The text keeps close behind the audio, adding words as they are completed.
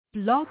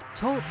Blog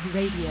Talk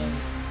Radio.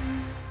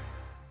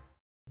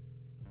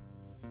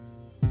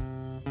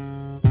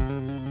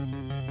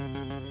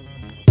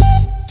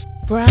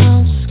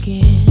 Brown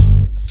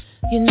skin,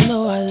 you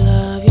know I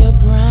love your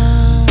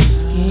brown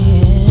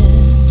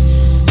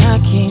skin. I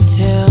can't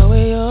tell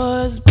where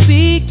yours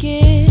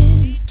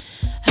begins,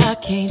 I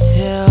can't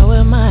tell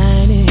where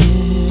mine is.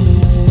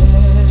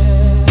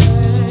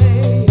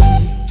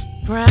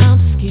 Brown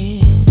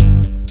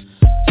skin,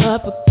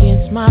 up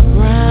against my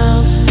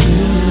brown skin.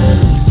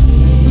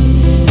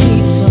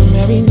 Need some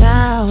every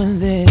now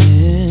and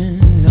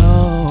then,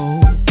 oh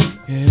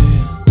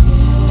yeah.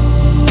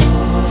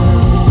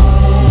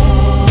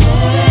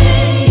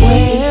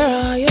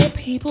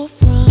 People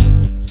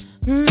from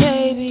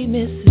maybe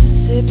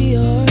Mississippi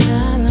or an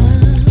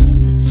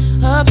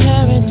island.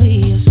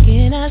 Apparently your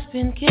skin has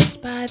been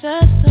kissed by the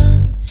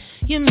sun.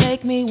 You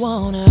make me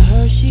want a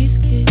Hershey's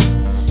kiss,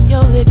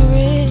 your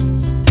licorice.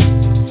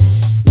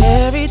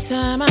 Every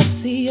time I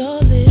see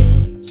your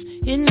lips,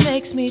 it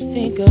makes me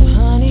think of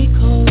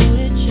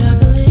honey-coated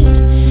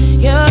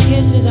chocolate. Your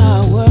kisses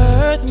are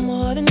worth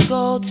more than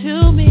gold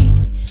to me.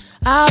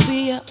 I'll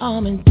be your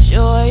almond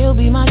joy, you'll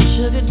be my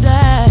sugar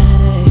daddy.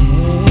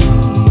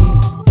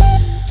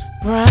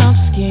 Brown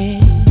skin,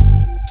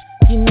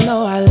 you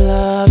know I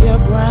love your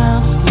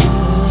brown skin.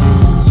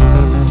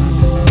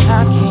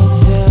 I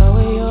can't tell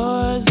where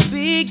yours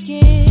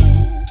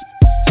begins,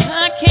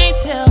 I can't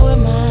tell where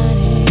mine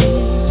is.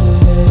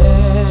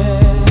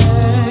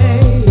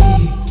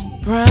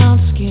 Brown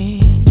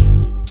skin,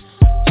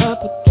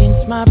 up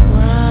against my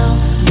brown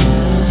skin.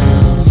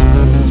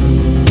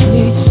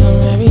 Need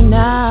some every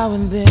now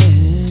and then.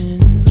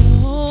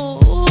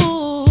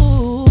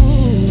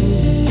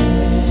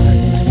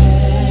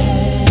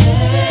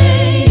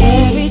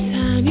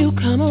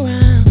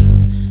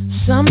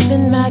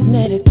 Something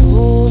magnetic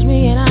pulls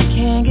me and I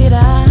can't get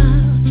out.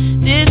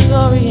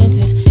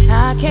 Disoriented,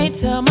 I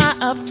can't tell my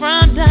up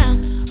from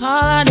down.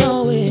 All I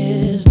know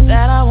is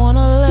that I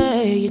wanna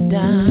lay you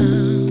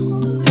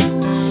down.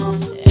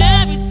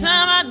 Every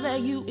time I lay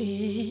you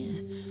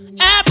in,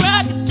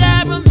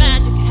 abracadabra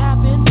magic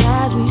happens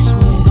as we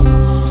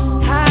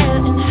swim. Higher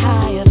and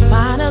higher,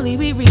 finally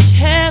we reach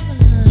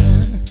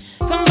heaven.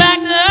 Come back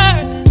to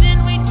earth and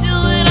then we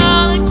do it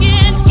all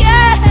again, yeah.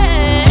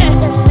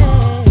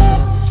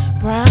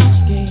 Brown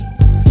skin,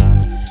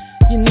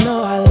 you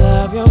know I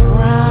love your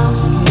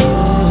brown skin.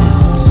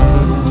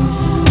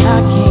 I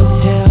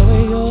can't tell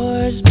where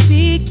yours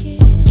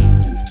begins,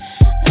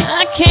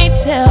 I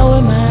can't tell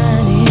where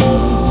mine is.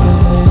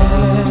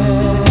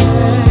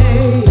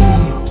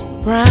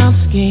 Brown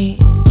skin,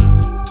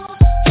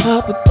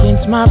 up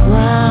against my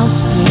brown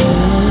skin.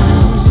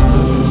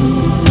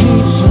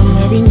 Need some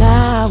every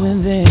now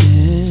and then.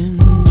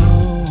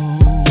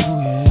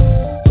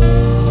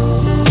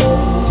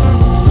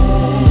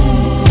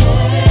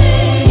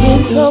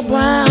 So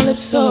brown, lips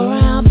so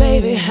round,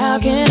 baby, how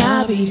can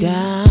I be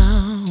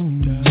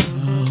down?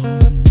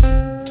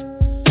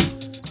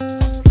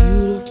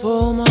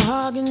 Beautiful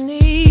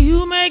mahogany,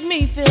 you make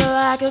me feel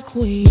like a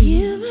queen.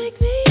 You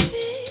make me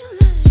feel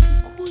like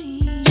a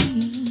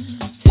queen.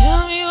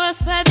 Tell me what's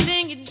that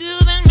thing you do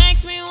that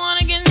makes me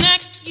wanna get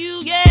next to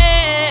you,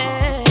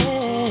 yeah,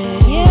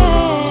 yeah.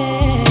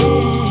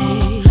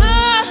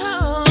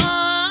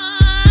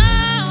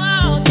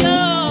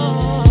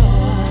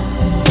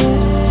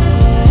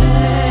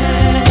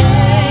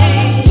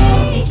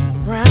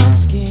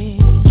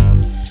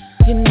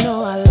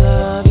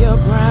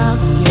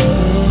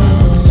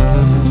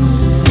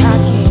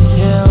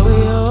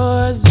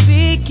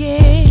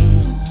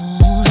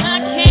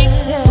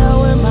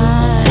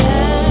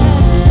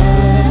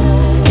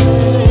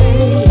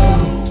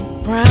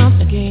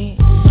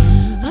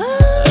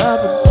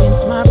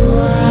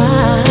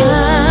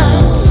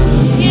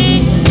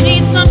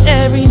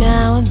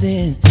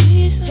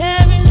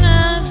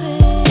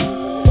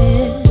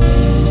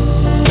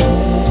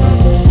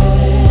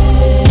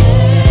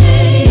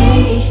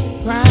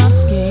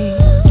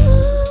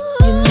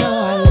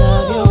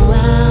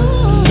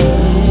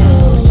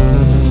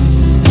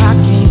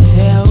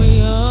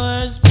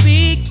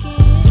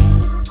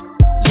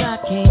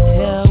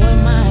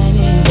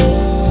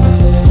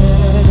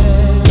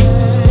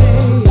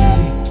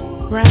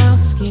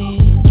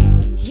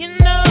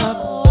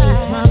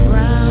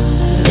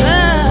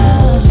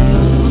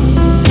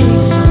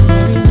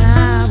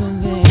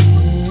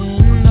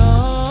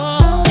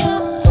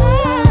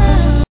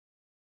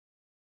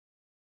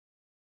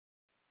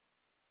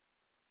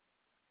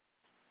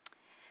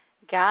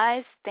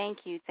 Guys, thank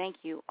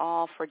you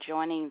all for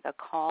joining the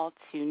call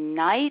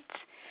tonight.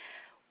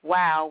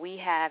 Wow, we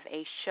have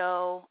a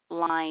show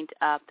lined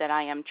up that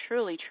I am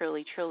truly,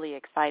 truly, truly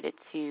excited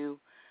to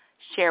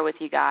share with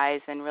you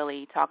guys and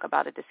really talk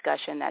about a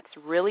discussion that's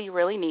really,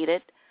 really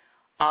needed,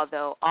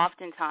 although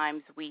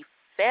oftentimes we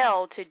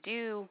fail to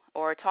do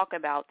or talk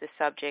about this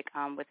subject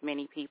with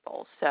many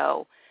people.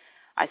 So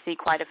I see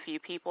quite a few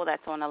people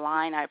that's on the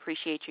line. I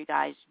appreciate you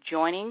guys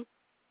joining.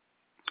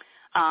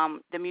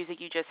 The music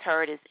you just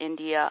heard is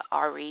India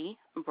RE,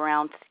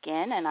 Brown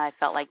Skin, and I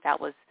felt like that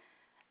was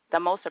the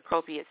most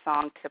appropriate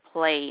song to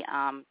play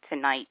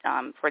tonight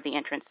for the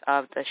entrance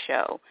of the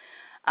show.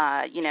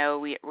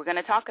 We're going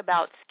to talk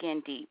about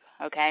Skin Deep,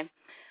 okay?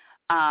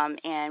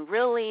 And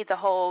really the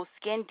whole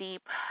Skin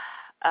Deep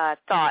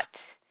thought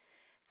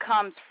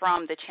comes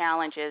from the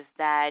challenges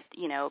that,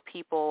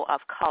 people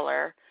of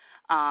color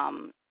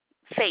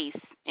face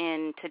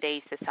in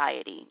today's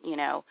society,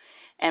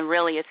 and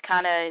really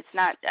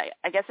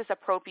I guess it's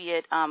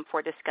appropriate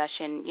for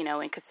discussion,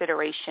 in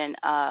consideration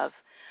of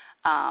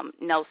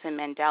Nelson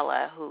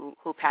Mandela,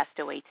 who passed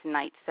away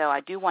tonight. So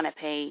I do want to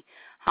pay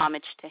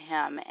homage to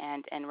him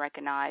and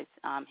recognize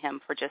him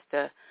for just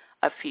a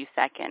few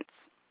seconds.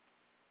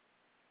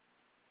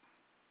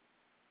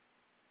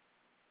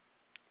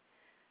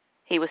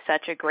 He was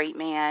such a great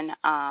man,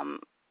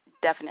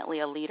 definitely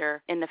a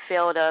leader in the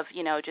field of,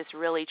 just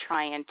really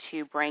trying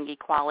to bring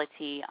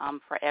equality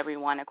for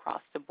everyone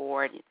across the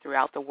board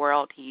throughout the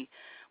world. He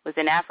was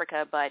in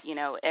Africa, but,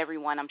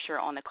 everyone I'm sure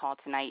on the call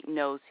tonight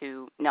knows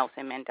who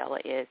Nelson Mandela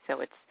is,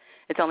 so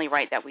it's only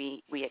right that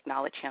we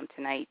acknowledge him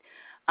tonight.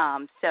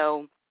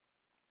 So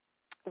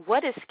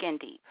what is Skin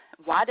Deep?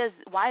 Why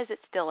is it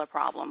still a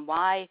problem?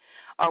 Why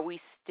are we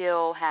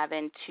still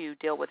having to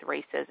deal with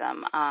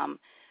racism?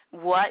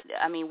 Why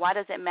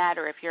does it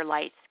matter if you're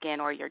light skin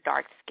or you're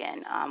dark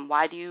skin?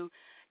 Why do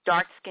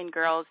dark skinned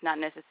girls not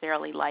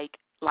necessarily like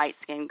light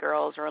skinned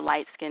girls, or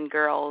light skinned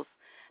girls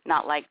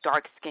not like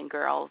dark skinned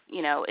girls?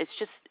 It's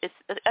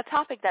a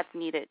topic that's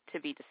needed to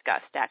be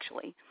discussed,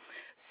 actually.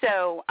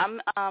 So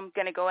I'm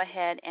going to go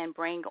ahead and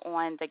bring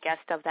on the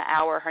guest of the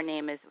hour. Her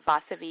name is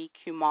VASAVI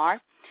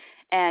Kumar.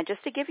 And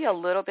just to give you a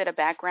little bit of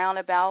background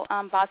about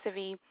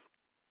VASAVI,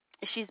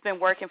 she's been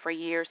working for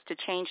years to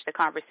change the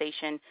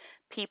conversation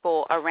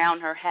people around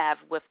her have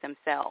with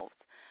themselves.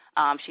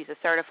 She's a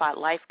certified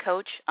life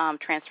coach,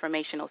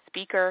 transformational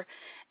speaker,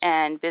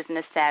 and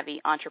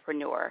business-savvy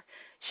entrepreneur.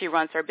 She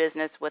runs her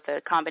business with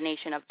a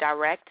combination of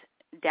direct,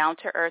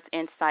 down-to-earth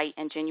insight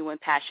and genuine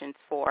passions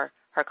for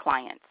her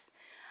clients.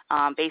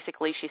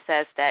 Basically, she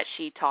says that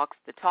she talks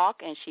the talk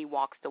and she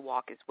walks the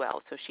walk as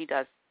well, so she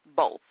does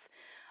both.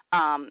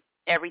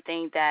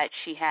 Everything that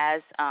she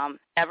has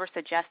ever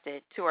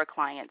suggested to her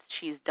clients,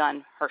 she's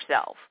done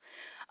herself.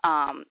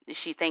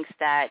 She thinks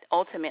that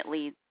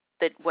ultimately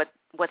that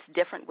what's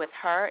different with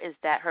her is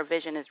that her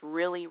vision is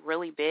really,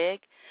 really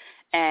big,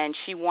 and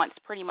she wants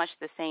pretty much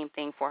the same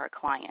thing for her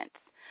clients.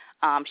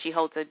 She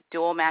holds a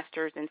dual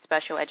master's in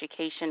special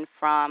education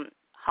from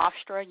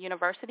Hofstra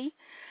University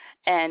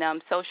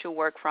and social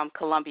work from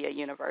Columbia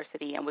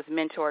University, and was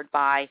mentored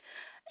by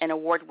an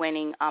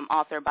award-winning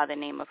author by the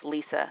name of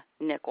Lisa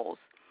Nichols.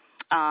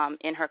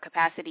 In her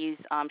capacities,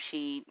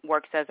 she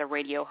works as a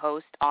radio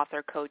host,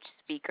 author, coach,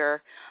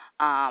 speaker.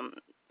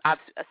 I've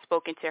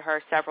spoken to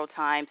her several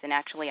times, and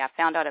actually I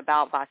found out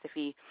about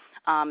VASAVI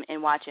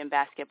in watching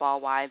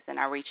Basketball Wives, and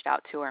I reached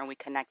out to her and we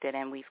connected,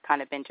 and we've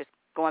kind of been just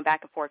going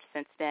back and forth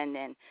since then,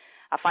 and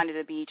I find it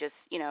to be just,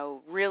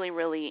 really,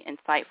 really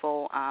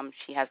insightful.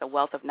 She has a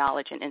wealth of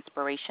knowledge and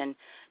inspiration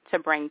to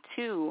bring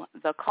to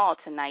the call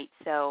tonight,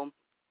 so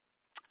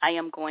I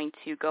am going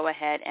to go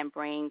ahead and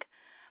bring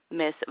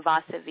Miss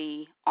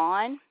VASAVI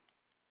on.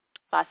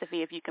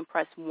 VASAVI, if you can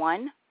press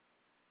 1.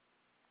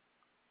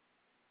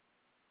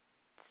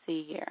 Let's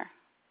see here.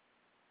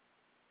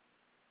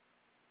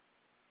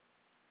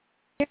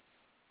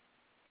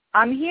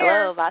 I'm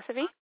here. Hello,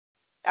 VASAVI.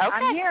 Okay,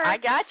 I'm here. I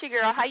got you,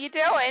 girl. How you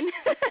doing?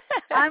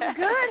 I'm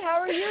good. How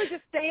are you?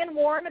 Just staying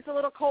warm. It's a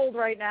little cold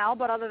right now,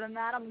 but other than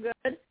that, I'm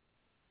good.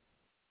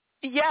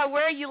 Yeah,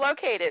 where are you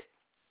located?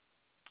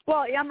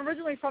 Well, yeah, I'm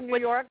originally from New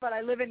York, but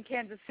I live in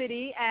Kansas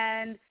City,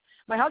 and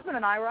my husband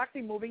and I were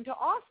actually moving to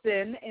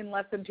Austin in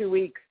less than 2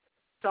 weeks,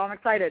 so I'm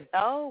excited.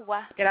 Oh,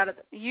 wow. Get out of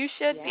it. You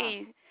should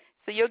be.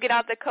 So you'll get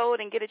out the cold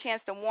and get a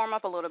chance to warm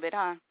up a little bit,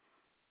 huh?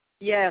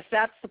 Yes,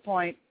 that's the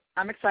point.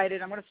 I'm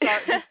excited. I'm going to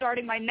start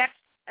starting my next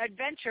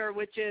adventure,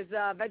 which is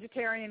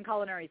vegetarian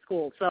culinary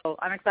school, so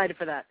I'm excited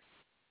for that.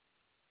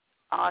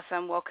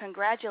 Awesome. Well,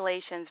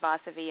 congratulations,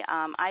 VASAVI.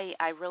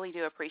 I really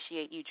do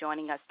appreciate you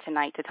joining us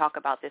tonight to talk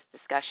about this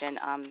discussion,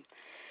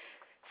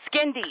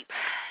 Skin Deep.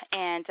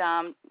 And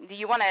do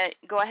you want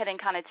to go ahead and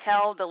kind of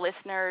tell the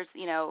listeners,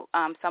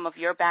 some of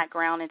your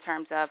background in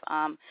terms of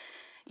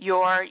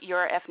your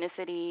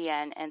ethnicity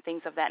and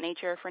things of that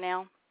nature for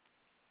now?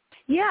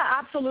 Yeah,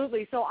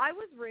 absolutely. So I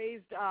was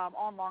raised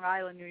on Long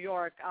Island, New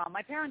York.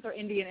 My parents are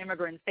Indian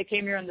immigrants. They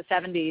came here in the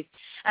 70s,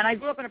 and I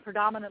grew up in a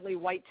predominantly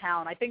white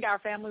town. I think our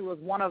family was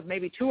one of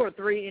maybe 2 or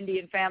 3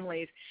 Indian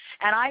families,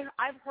 and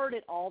I've heard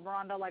it all,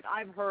 Veranda. Like,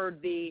 I've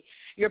heard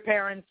your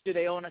parents, do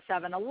they own a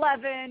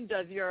 7-Eleven?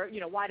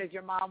 Why does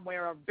your mom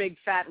wear a big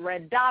fat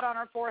red dot on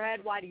her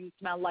forehead? Why do you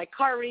smell like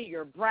curry?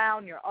 You're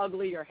brown, you're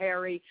ugly, you're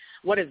hairy.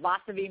 What does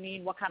VASAVI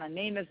mean? What kind of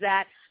name is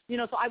that?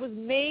 So I was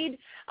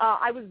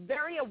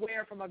very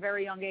aware from a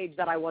very young age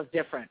that I was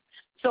different.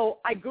 So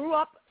I grew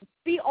up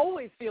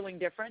always feeling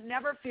different,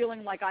 never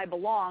feeling like I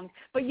belonged,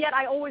 but yet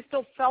I always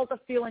still felt a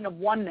feeling of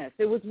oneness.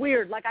 It was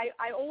weird. Like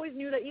I always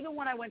knew that even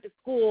when I went to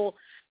school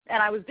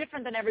and I was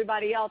different than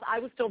everybody else, I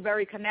was still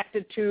very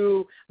connected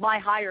to my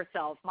higher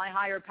self, my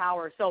higher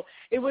power. So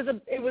it was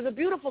a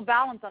beautiful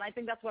balance, and I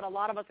think that's what a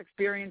lot of us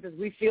experience is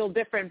we feel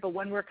different, but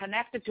when we're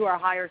connected to our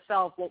higher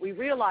self, what we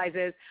realize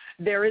is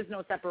there is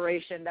no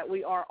separation, that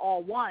we are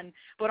all one.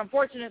 But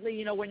unfortunately,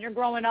 you know, when you're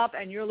growing up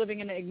and you're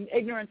living in an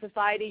ignorant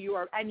society,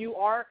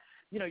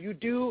 you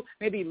do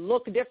maybe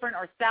look different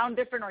or sound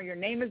different or your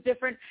name is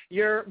different,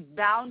 you're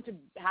bound to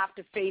have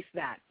to face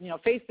that,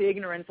 face the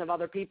ignorance of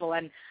other people.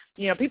 And,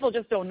 people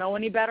just don't know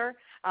any better.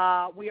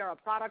 We are a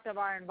product of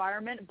our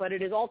environment, but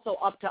it is also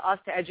up to us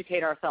to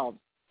educate ourselves.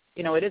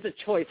 It is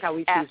a choice how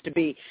we choose to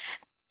be.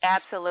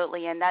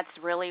 Absolutely, and that's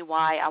really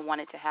why I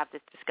wanted to have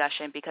this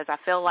discussion, because I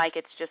feel like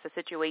it's just a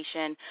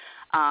situation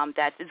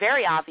that's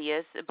very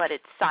obvious, but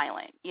it's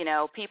silent.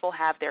 People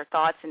have their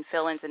thoughts and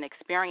feelings and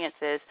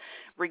experiences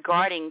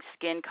regarding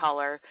skin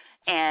color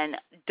and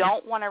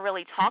don't want to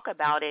really talk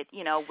about it,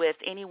 with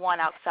anyone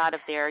outside of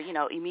their,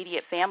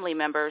 immediate family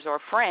members or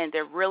friends.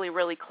 They're really,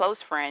 really close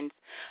friends.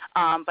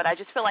 But I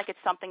just feel like it's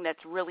something that's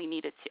really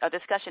needed, a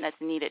discussion that's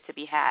needed to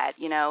be had,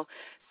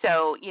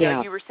 So,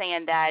 you were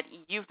saying that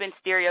you've been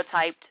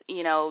stereotyped,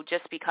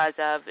 just because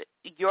of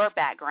your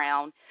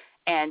background,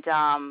 and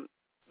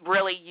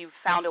really you've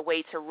found a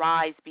way to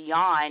rise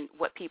beyond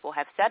what people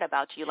have said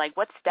about you. Like,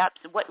 what steps,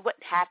 what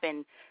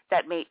happened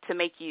that to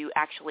make you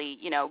actually,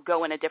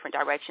 go in a different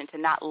direction, to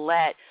not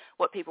let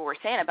what people were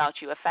saying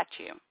about you affect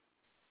you?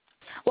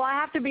 Well, I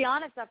have to be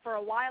honest that for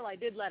a while I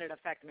did let it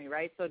affect me,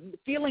 right? So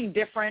feeling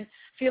different,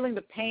 feeling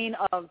the pain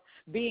of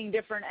being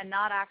different and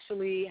not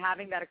actually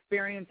having that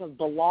experience of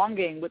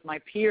belonging with my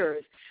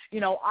peers.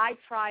 I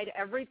tried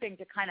everything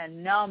to kind of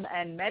numb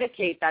and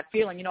medicate that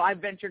feeling. I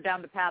ventured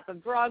down the path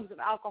of drugs, of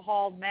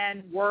alcohol,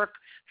 men, work,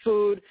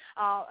 food,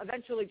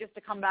 eventually just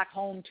to come back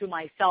home to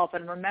myself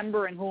and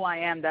remembering who I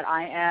am, that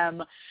I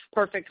am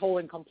perfect, whole,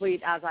 and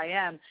complete as I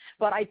am.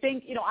 But I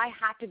think, I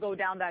had to go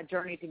down that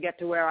journey to get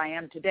to where I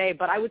am today.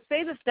 But I would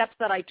say the steps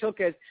that I took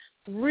is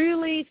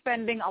really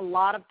spending a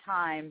lot of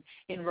time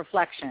in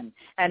reflection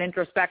and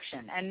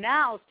introspection. And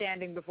now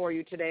standing before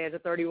you today as a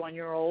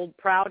 31-year-old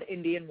proud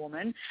Indian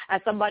woman, as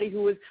somebody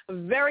who is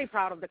very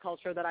proud of the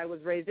culture that I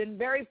was raised in,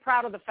 very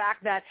proud of the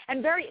fact that,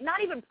 and very,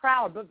 not even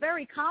proud, but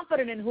very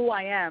confident in who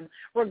I am,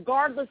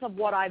 regardless of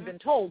what I've been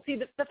told. See,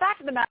 the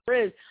fact of the matter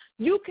is,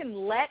 you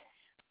can let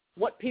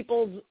what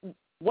people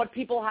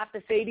have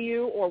to say to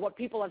you or what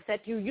people have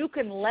said to you, you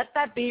can let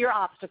that be your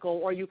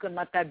obstacle or you can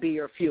let that be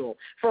your fuel.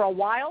 For a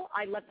while,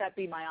 I let that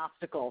be my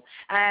obstacle.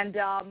 And,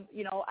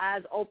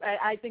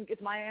 I think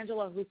it's Maya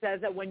Angelou who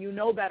says that when you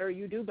know better,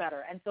 you do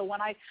better. And so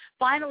when I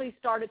finally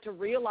started to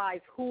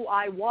realize who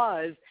I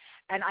was,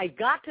 and I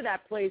got to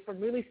that place from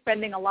really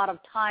spending a lot of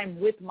time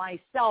with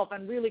myself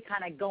and really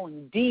kind of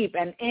going deep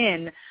and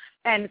in,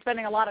 and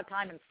spending a lot of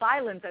time in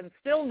silence and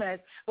stillness,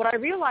 what I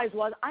realized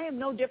was I am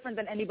no different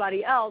than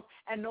anybody else,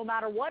 and no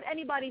matter what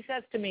anybody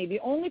says to me,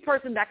 the only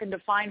person that can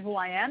define who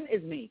I am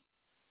is me.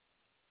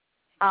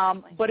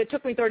 But it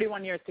took me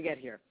 31 years to get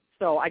here.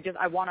 So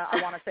I want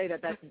to say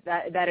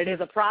that it is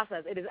a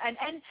process. It is,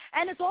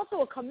 and it's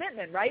also a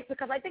commitment, right?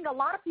 Because I think a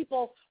lot of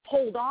people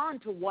hold on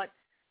to what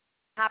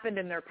happened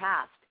in their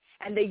past.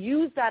 And they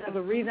use that as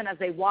a reason as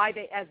to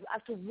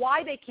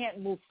why they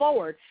can't move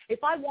forward.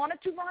 If I wanted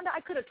to, Rhonda,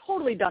 I could have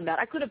totally done that.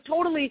 I could have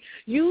totally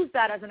used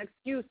that as an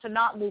excuse to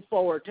not move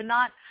forward, to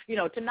not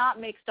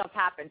make stuff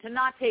happen, to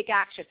not take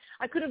action.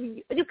 I could have,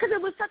 because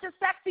it was such a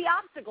sexy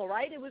obstacle,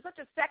 right? It was such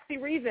a sexy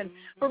reason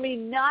for me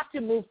not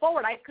to move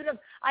forward. I could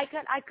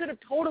have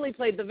totally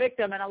played the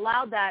victim and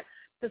allowed that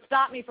to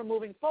stop me from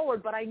moving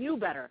forward, but I knew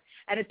better.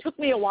 And it took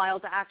me a while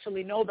to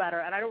actually know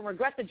better, and I don't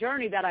regret the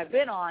journey that I've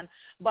been on,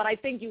 but I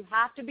think you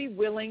have to be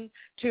willing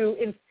to,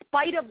 in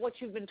spite of what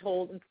you've been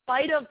told, in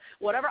spite of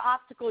whatever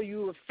obstacle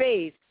you have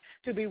faced,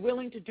 to be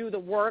willing to do the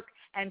work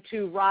and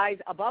to rise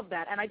above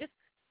that. And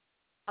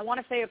I want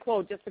to say a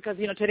quote just because,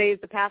 today is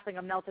the passing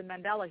of Nelson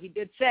Mandela. He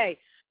did say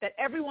that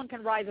everyone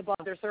can rise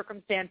above their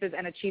circumstances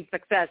and achieve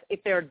success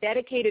if they're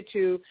dedicated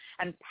to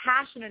and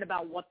passionate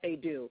about what they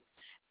do.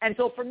 And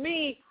so for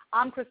me,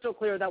 I'm crystal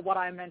clear that what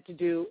I'm meant to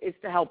do is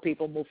to help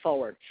people move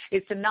forward,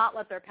 is to not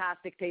let their past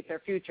dictate their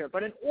future.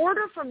 But in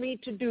order for me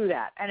to do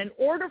that, and in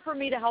order for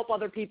me to help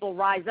other people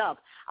rise up,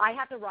 I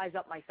have to rise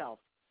up myself.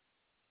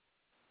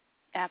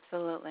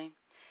 Absolutely.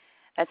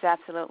 That's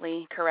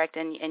absolutely correct.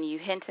 And you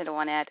hinted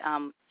on it,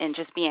 in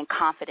just being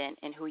confident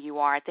in who you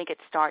are. I think it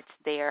starts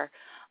there,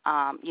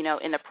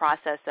 in the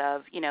process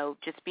of,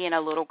 just being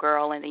a little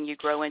girl, and then you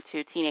grow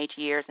into teenage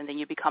years, and then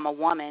you become a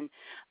woman.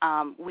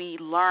 We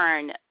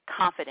learn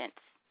confidence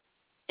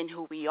in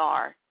who we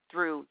are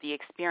through the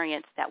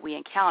experience that we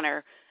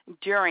encounter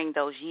during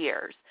those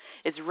years.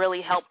 It's really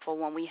helpful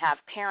when we have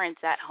parents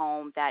at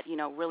home that,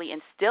 really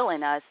instill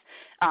in us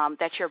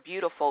that you're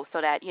beautiful,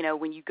 so that,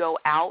 when you go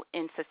out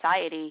in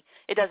society,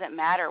 it doesn't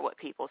matter what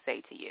people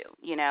say to you,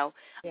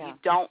 You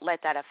don't let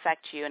that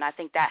affect you, and I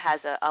think that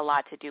has a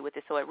lot to do with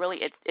it. So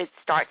it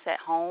starts at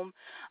home,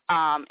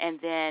 And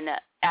then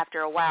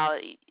after a while,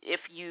 if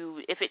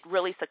it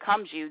really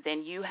succumbs you,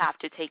 then you have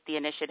to take the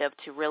initiative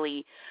to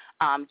really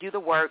do the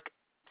work,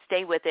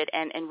 stay with it,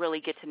 and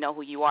really get to know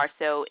who you are.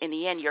 So in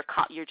the end, you're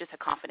just a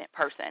confident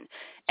person.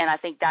 And I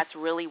think that's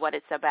really what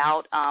it's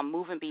about,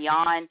 moving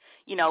beyond,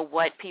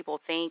 what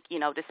people think,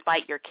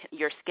 despite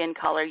your skin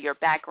color, your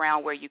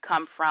background, where you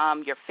come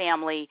from, your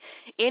family,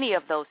 any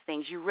of those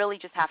things. You really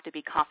just have to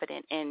be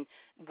confident in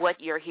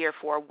what you're here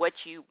for, what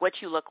you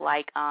look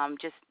like,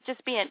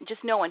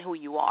 just knowing who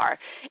you are.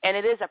 And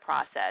it is a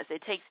process.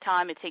 It takes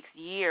time. It takes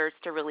years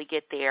to really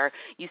get there.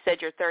 You said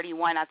you're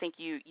 31. I think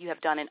you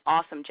have done an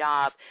awesome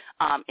job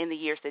in the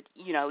years that,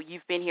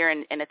 you've been here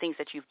and the things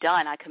that you've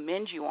done. I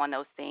commend you on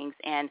those things.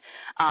 And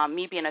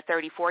me being a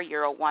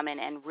 34-year-old woman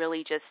and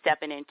really just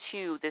stepping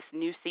into this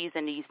new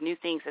season, these new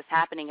things that's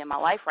happening in my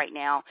life right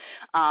now,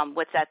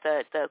 what's at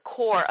the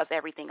core of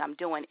everything I'm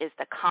doing is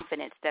the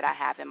confidence that I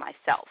have in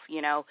myself,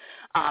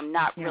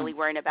 not really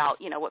worrying about,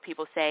 what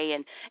people say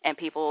and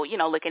people,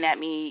 looking at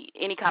me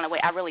any kind of way.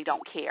 I really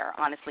don't care,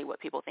 honestly, what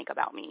people think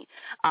about me.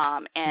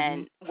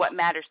 And what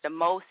matters the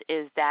most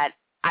is that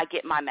I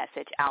get my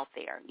message out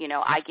there.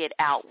 I get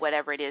out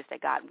whatever it is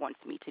that God wants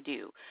me to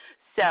do.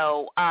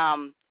 So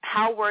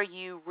how were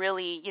you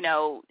really,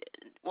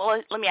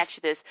 well, let me ask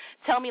you this.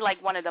 Tell me,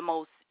 like, one of the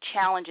most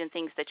challenging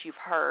things that you've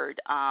heard,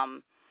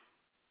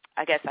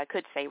 I guess I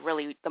could say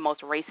really the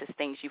most racist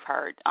things you've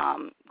heard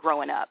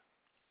growing up.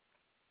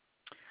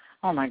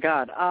 Oh, my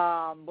God.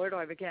 Where do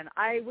I begin?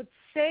 I would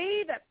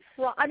say that,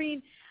 from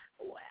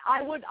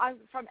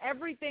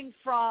everything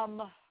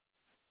from,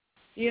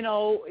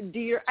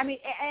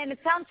 and it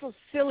sounds so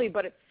silly,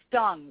 but it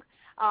stung.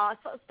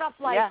 So stuff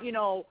like,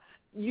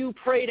 you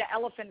pray to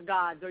elephant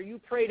gods, or you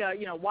pray to,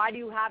 why do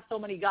you have so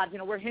many gods?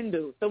 We're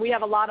Hindu, so we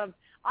have a lot of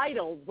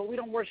idols, but we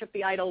don't worship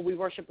the idol. We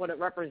worship what it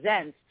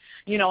represents,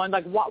 and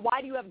like,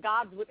 why do you have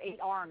gods with 8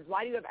 arms?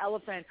 Why do you have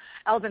elephants?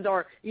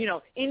 Or,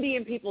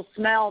 Indian people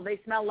they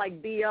smell like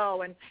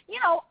B.O. And,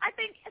 I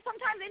think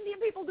sometimes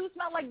Indian people do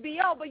smell like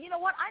B.O., but you know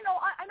what? I know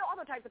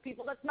other types of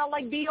people that smell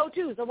like B.O.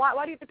 too. So why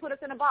do you have to put us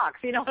in a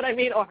box? You know what I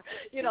mean? Or,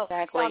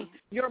 exactly.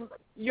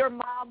 Your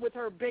mom with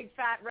her big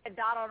fat red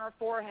dot on her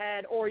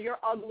forehead, or you're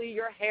ugly,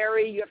 you're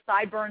hairy, you have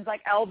sideburns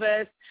like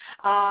Elvis,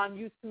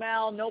 you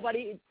smell,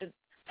 nobody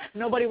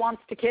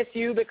wants to kiss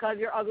you because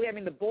you're ugly. I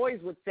mean, the boys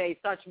would say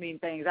such mean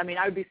things. I mean,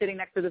 I would be sitting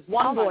next to this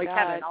one boy,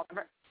 Kevin,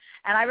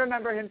 and I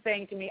remember him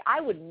saying to me,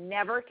 I would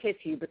never kiss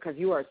you because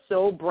you are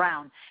so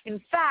brown.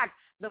 In fact,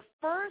 the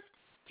first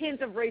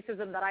hint of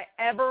racism that I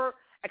ever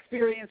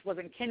experienced was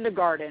in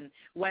kindergarten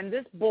when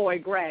this boy,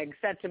 Greg,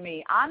 said to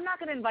me, I'm not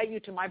going to invite you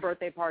to my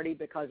birthday party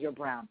because you're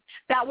brown.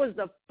 That was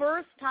the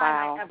first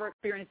time I ever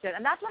experienced it,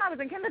 and that's when I was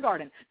in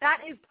kindergarten.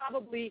 That is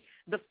probably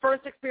the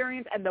first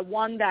experience and the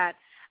one that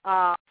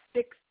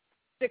sticks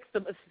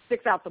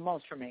out the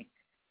most for me.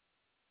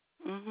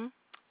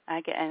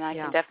 I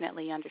can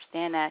definitely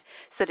understand that.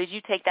 So did you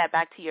take that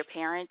back to your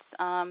parents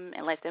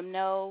and let them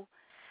know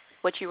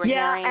what you were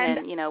hearing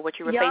and what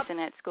you were facing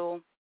at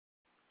school?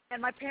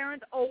 And my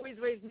parents always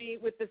raised me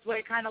with this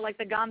way, kind of like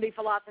the Gandhi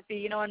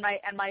philosophy, and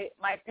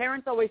my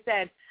parents always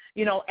said,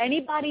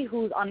 anybody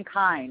who's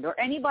unkind or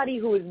anybody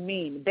who is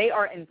mean, they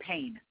are in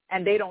pain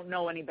and they don't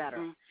know any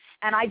better.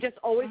 And I just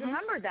always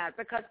remembered that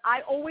because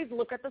I always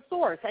look at the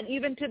source. And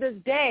even to this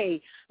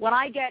day, when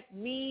I get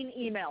mean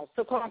emails,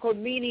 so quote-unquote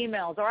mean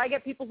emails, or I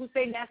get people who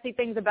say nasty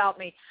things about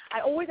me, I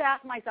always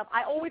ask myself,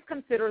 I always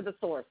consider the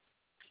source.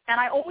 And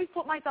I always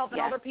put myself in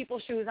other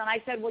people's shoes, and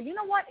I said, well, you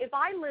know what? If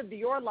I lived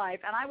your life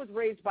and I was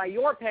raised by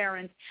your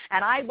parents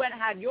and I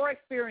had your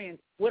experience,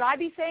 would I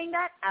be saying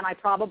that? And I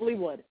probably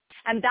would.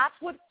 And that's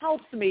what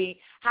helps me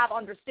have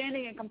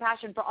understanding and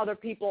compassion for other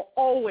people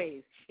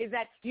always, is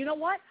that, you know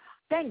what?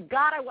 Thank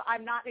God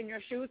I'm not in your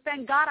shoes.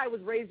 Thank God I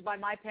was raised by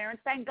my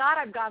parents. Thank God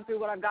I've gone through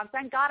what I've gone.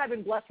 Thank God I've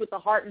been blessed with the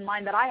heart and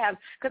mind that I have,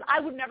 because I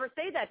would never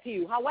say that to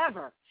you.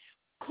 However,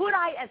 could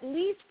I at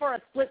least for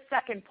a split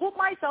second put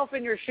myself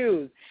in your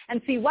shoes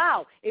and see,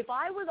 wow, if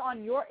I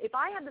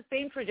had the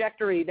same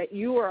trajectory that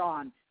you were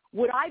on,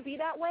 would I be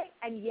that way?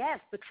 And yes,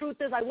 the truth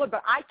is I would,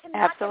 but I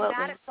cannot get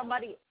mad at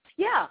somebody.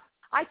 Yeah,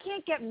 I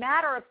can't get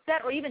mad or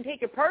upset or even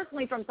take it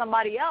personally from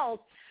somebody else,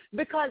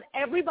 because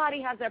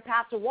everybody has their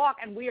path to walk,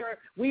 and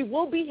we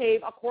will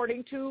behave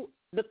according to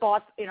the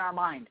thoughts in our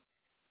mind,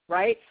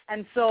 right?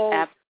 And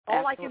so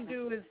all I can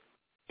do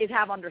is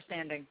have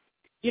understanding.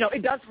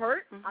 It does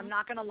hurt. I'm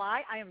not going to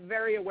lie. I am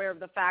very aware of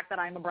the fact that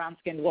I'm a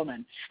brown-skinned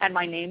woman, and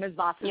my name is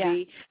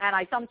VASAVI, and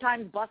I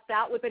sometimes bust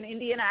out with an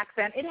Indian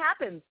accent. It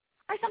happens.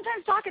 I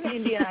sometimes talk in an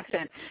Indian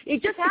accent.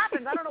 It just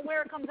happens. I don't know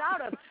where it comes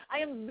out of. I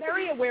am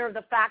very aware of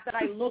the fact that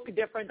I look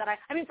different.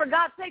 I mean, for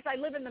God's sakes,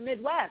 I live in the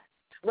Midwest.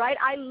 Right?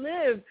 I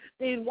live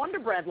in Wonder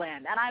Bread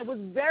land, and I was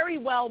very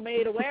well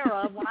made aware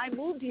of when I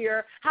moved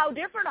here how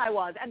different I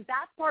was. And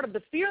that's part of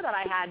the fear that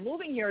I had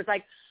moving here. It's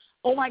like,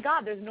 oh, my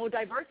God, there's no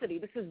diversity.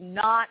 This is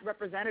not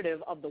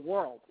representative of the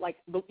world. Like,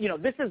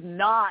 this is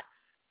not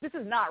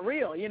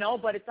real,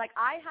 but it's like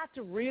I had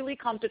to really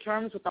come to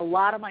terms with a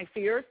lot of my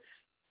fears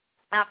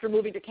after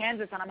moving to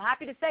Kansas, and I'm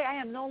happy to say I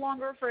am no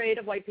longer afraid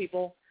of white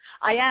people.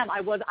 I am.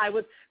 I was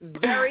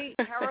very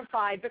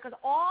terrified because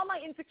all my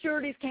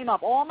insecurities came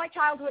up, all my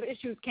childhood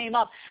issues came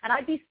up, and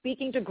I'd be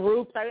speaking to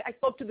groups. I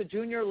spoke to the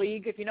Junior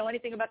League. If you know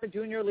anything about the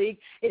Junior League,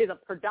 it is a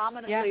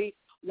predominantly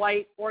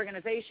white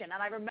organization,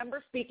 and I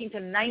remember speaking to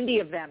 90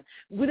 of them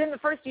within the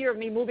first year of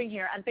me moving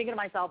here and thinking to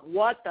myself,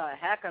 what the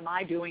heck am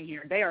I doing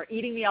here? They are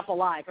eating me up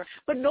alive.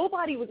 But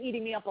nobody was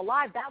eating me up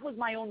alive. That was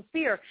my own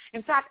fear.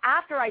 In fact,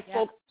 after I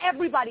spoke,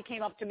 everybody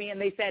came up to me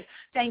and they said,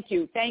 thank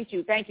you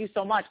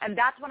so much. And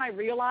that's when I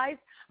realized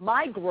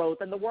my growth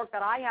and the work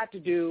that I had to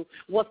do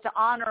was to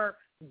honor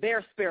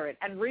their spirit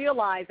and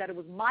realize that it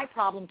was my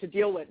problem to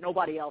deal with,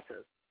 nobody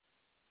else's.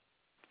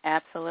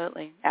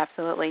 Absolutely.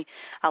 Absolutely.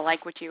 I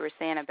like what you were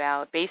saying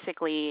about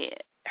basically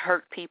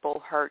hurt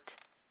people hurt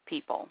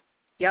people.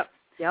 Yep.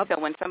 So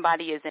when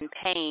somebody is in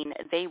pain,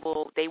 they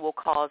will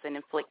cause and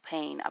inflict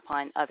pain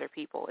upon other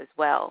people as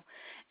well.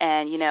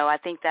 And, I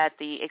think that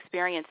the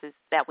experiences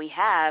that we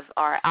have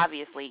are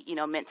obviously,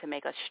 meant to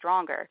make us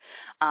stronger.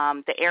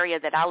 The area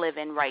that I live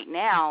in right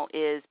now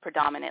is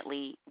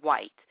predominantly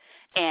white.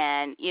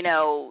 And,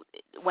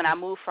 when I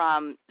moved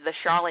from the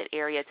Charlotte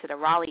area to the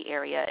Raleigh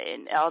area,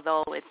 and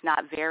although it's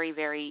not very,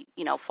 very,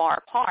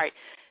 far apart,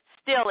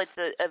 still it's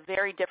a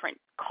very different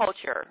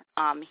culture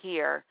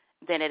here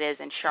than it is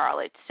in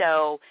Charlotte.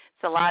 So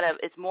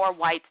it's more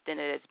whites than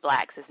it is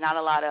blacks. There's not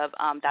a lot of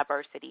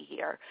diversity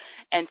here.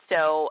 And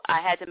so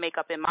I had to make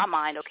up in my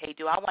mind, okay,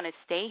 do I want to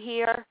stay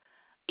here,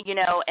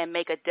 and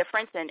make a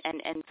difference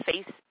and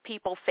face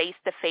people face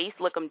to face,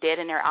 look them dead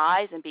in their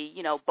eyes and be,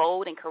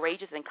 bold and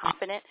courageous and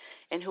confident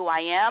in who I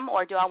am,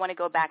 or do I want to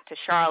go back to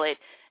Charlotte,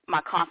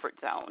 my comfort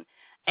zone?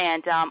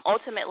 And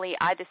ultimately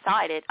I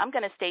decided I'm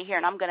going to stay here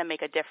and I'm going to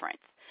make a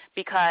difference,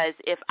 because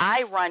if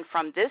I run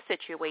from this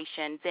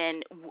situation,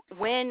 then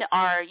when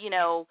are,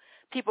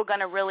 people going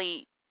to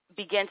really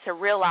begin to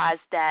realize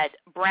that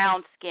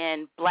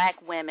brown-skinned black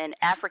women,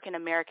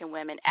 African-American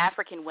women,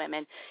 African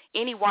women,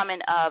 any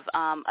woman of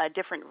a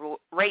different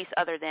race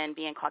other than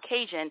being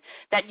Caucasian,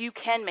 that you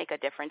can make a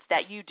difference,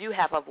 that you do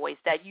have a voice,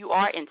 that you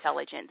are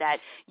intelligent, that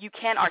you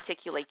can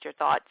articulate your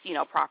thoughts,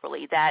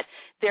 properly, that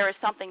there is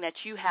something that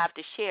you have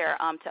to share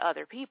to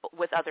other people,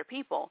 with other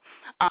people.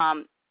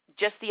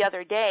 Just the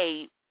other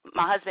day,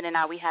 my husband and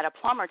I, we had a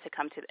plumber to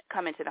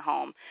come into the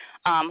home,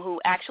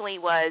 who actually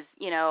was,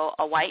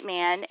 a white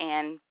man,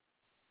 and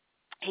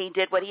he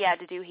did what he had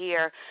to do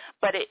here,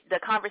 but the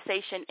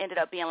conversation ended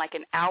up being like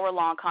an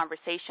hour-long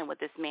conversation with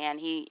this man.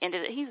 He's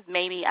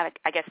maybe,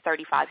 I guess,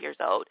 35 years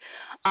old,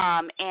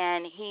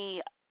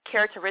 and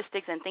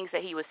characteristics and things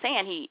that he was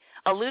saying, he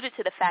alluded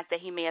to the fact that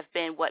he may have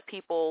been what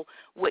people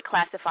would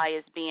classify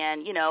as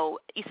being,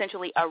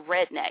 essentially a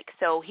redneck.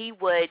 So he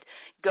would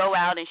go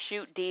out and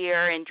shoot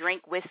deer and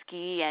drink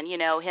whiskey, and,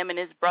 him and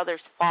his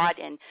brothers fought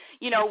and,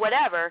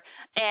 whatever.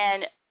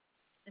 And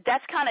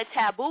that's kind of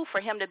taboo for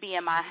him to be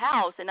in my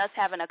house and us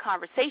having a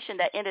conversation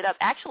that ended up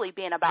actually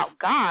being about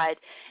God.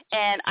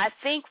 And I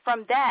think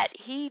from that,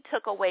 he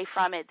took away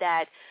from it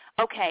that,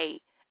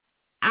 okay,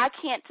 I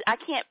can't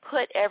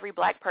put every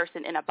black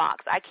person in a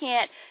box. I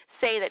can't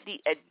say that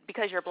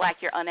because you're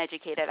black you're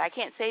uneducated. I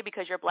can't say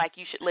because you're black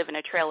you should live in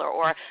a trailer,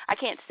 or I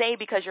can't say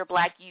because you're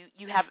black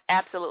you have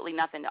absolutely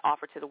nothing to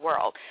offer to the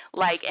world.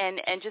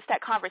 And just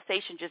that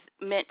conversation just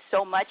meant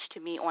so much to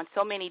me on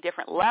so many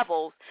different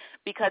levels,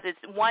 because it's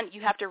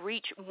you have to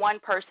reach one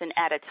person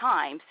at a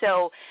time.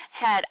 So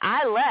had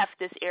I left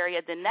this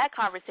area, then that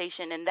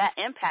conversation and that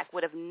impact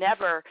would have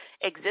never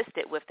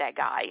existed with that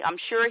guy. I'm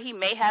sure he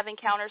may have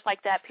encounters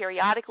like that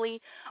periodically,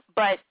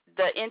 but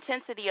the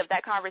intensity of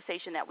that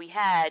conversation that we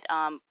had,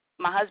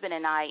 my husband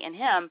and I and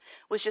him,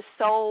 was just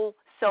so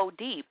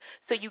deep.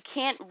 So you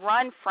can't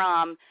run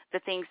from the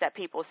things that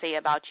people say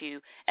about you.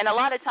 And a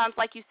lot of times,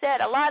 like you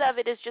said, a lot of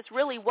it is just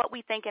really what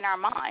we think in our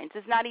minds.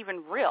 It's not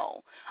even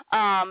real.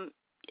 And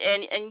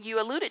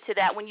you alluded to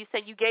that when you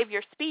said you gave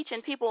your speech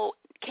and people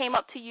came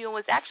up to you and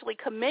was actually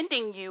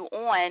commending you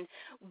on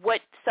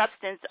what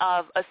substance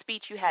of a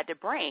speech you had to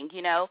bring,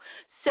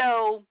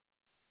 So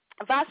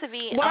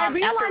VASAVI,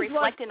 after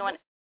reflecting on...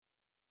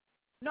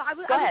 No, I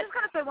was just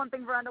going to say one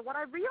thing, Veranda. What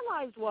I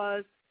realized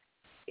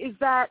is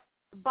that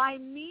by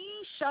me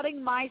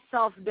shutting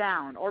myself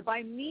down, or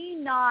by me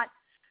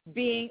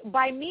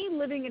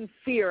living in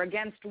fear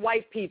against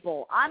white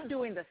people, I'm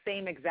doing the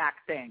same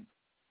exact thing,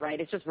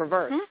 right? It's just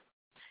reversed. Mm-hmm.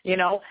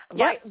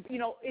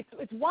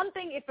 It's one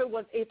thing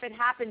if it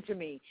happened to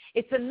me.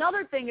 It's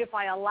another thing if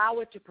I allow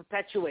it to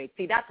perpetuate.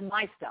 See, that's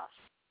my stuff.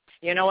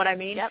 You know what I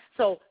mean? Yep.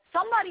 So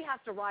somebody has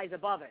to rise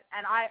above it.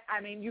 And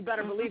I mean, you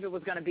better believe it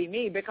was going to be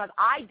me, because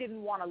I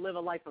didn't want to live a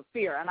life of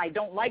fear. And I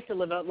don't like to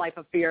live a life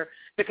of fear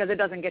because it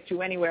doesn't get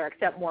you anywhere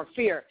except more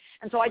fear.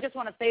 And so I just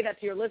want to say that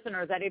to your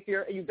listeners, that if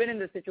you've been in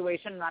this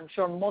situation, and I'm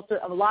sure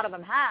a lot of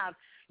them have,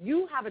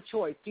 you have a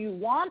choice. Do you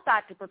want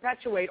that to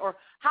perpetuate, or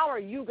how are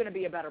you going to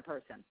be a better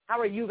person? How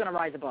are you going to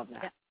rise above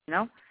that?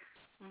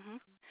 Mm-hmm.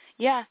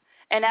 Yeah.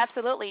 And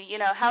absolutely,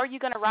 how are you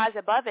going to rise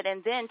above it?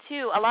 And then,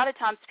 too, a lot of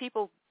times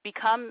people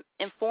become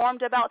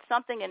informed about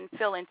something and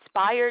feel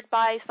inspired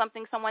by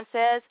something someone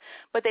says,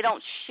 but they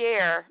don't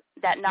share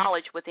that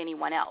knowledge with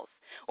anyone else,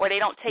 or they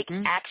don't take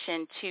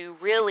action to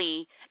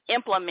really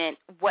implement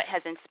what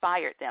has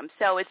inspired them.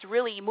 So it's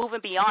really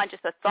moving beyond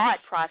just a thought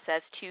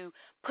process to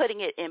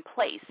putting it in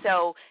place.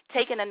 So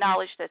taking the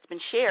knowledge that's been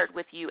shared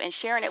with you and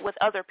sharing it with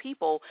other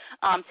people,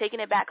 taking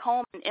it back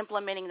home and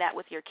implementing that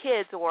with your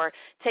kids, or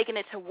taking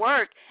it to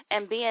work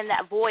and being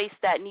that voice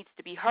that needs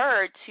to be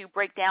heard to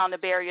break down the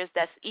barriers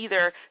that's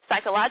either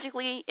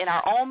psychologically in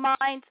our own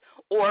minds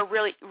or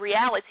really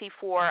reality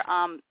for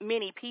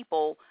many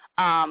people,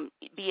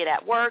 be it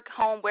at work,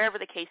 home, wherever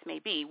the case may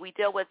be. We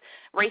deal with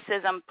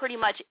racism pretty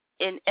much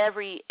in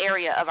every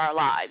area of our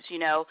lives, you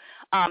know.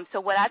 So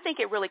what I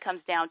think it really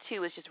comes down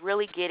to is just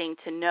really getting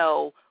to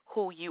know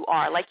who you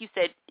are. Like you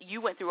said,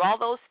 you went through all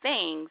those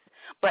things,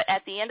 but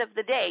at the end of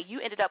the day, you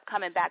ended up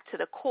coming back to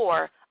the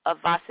core of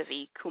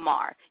VASAVI,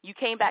 Kumar. You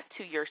came back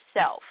to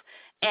yourself,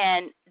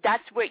 and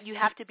that's where you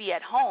have to be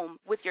at home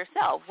with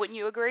yourself. Wouldn't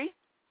you agree?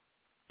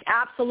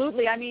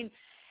 Absolutely. I mean,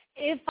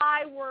 if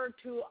I were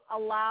to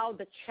allow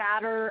the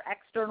chatter,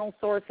 external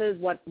sources,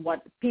 what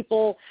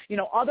people, you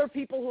know, other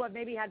people who have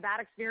maybe had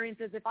bad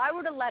experiences, if I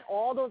were to let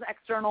all those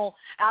external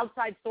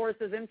outside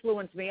sources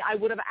influence me, I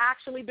would have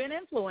actually been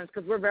influenced,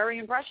 because we're very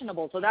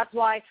impressionable. So that's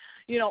why,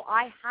 you know,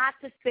 I had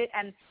to sit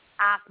and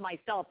ask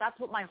myself. That's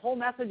what my whole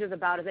message is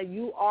about, is that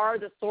you are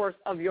the source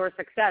of your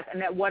success,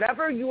 and that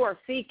whatever you are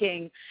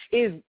seeking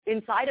is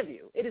inside of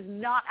you. It is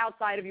not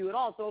outside of you at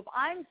all. So if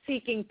I'm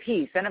seeking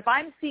peace, and if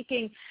I'm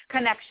seeking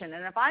connection,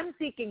 and if I'm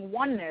seeking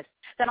oneness,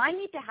 then I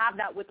need to have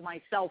that with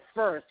myself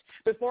first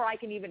before I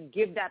can even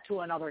give that to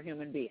another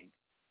human being.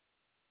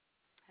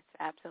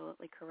 That's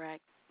absolutely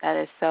correct. That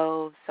is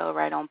so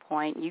right on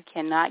point. You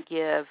cannot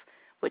give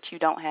what you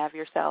don't have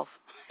yourself.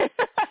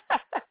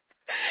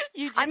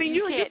 You can't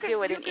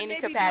do it in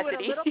any capacity.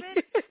 Do it a little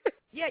bit.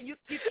 Yeah, you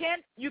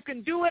can't. You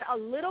can do it a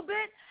little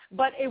bit,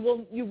 but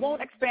you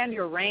won't expand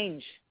your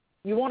range.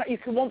 You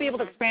won't be able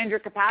to expand your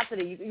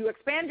capacity. You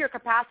expand your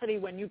capacity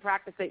when you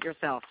practice it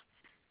yourself.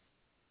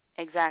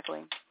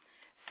 Exactly.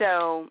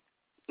 So,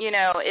 you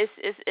know,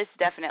 it's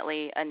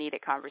definitely a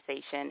needed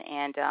conversation,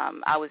 and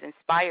I was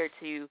inspired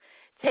to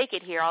take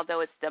it here, although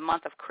it's the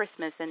month of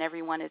Christmas and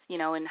everyone is, you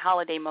know, in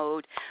holiday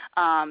mode,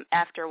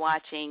 after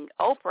watching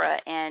Oprah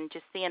and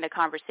just seeing the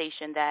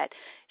conversation that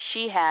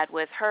she had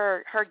with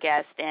her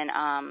guest, and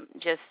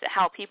just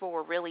how people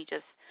were really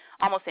just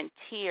almost in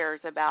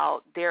tears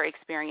about their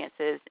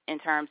experiences in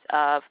terms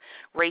of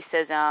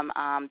racism,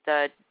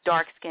 the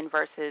dark skin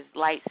versus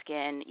light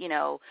skin, you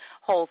know,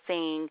 whole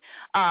thing.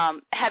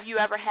 Have you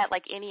ever had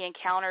like any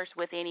encounters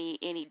with any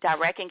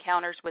direct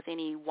encounters with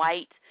any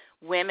white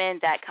women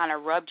that kind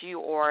of rubbed you,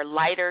 or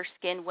lighter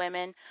skinned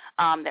women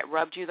that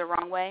rubbed you the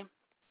wrong way?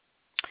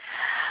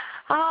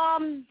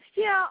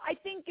 Yeah, I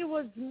think it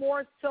was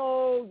more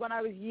so when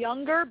I was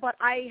younger, but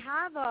I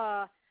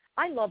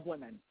love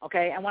women,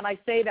 okay? And when I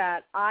say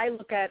that, I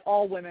look at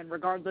all women,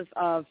 regardless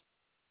of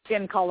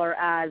skin color,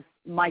 as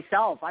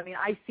myself. I mean,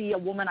 I see a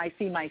woman, I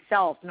see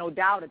myself, no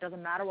doubt. It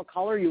doesn't matter what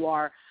color you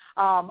are.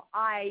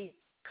 I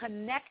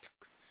connect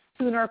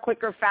sooner,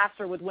 quicker,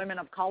 faster with women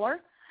of color.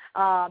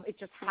 It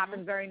just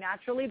happens very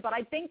naturally. But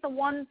I think the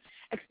one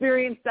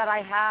experience that I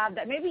had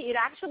that maybe it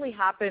actually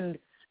happened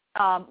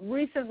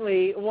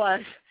recently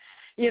was,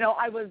 you know,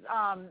 I was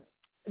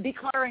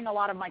decluttering a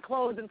lot of my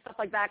clothes and stuff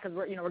like that, because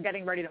we're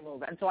getting ready to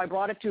move. And so I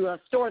brought it to a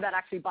store that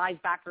actually buys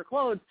back their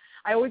clothes.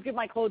 I always give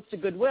my clothes to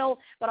Goodwill,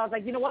 but I was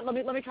like, you know what, let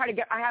me try to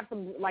get, I have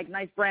some like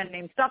nice brand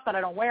name stuff that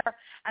I don't wear.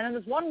 And then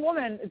this one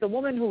woman, the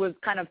woman who was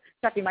kind of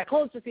checking my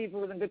clothes to see if it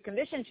was in good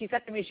condition, she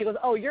said to me, she goes,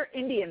 "Oh, you're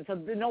Indian, so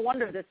no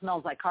wonder this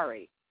smells like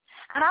curry."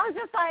 And I was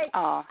just like,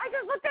 I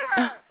just looked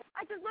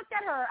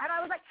at her and I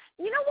was like,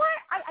 you know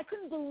what? I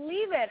couldn't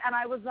believe it. And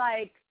I was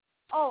like,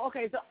 oh,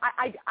 okay. So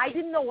I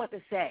didn't know what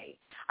to say.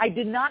 I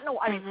did not know.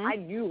 I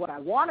knew what I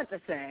wanted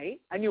to say.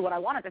 I knew what I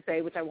wanted to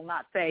say, which I will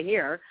not say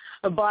here.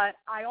 But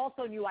I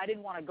also knew I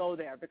didn't want to go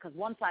there, because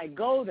once I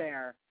go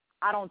there,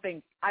 I don't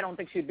think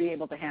she'd be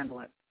able to handle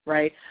it.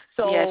 Right.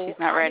 So yeah, she's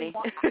not ready.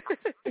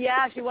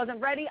 Yeah, she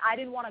wasn't ready. I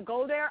didn't want to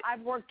go there.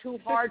 I've worked too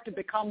hard to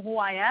become who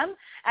I am,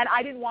 and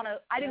I didn't want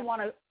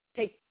to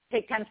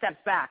take 10 steps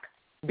back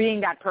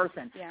being that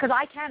person, because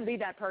I can be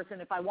that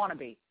person if I want to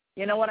be.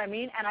 You know what I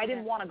mean? And I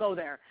didn't want to go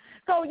there.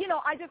 So, you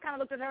know, I just kind of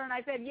looked at her and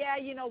I said, yeah,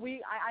 you know,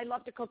 I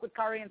love to cook with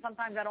curry, and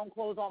sometimes I don't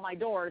close all my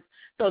doors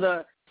so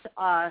the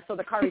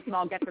curry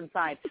smell gets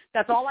inside.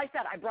 That's all I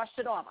said. I brushed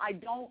it off. I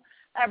don't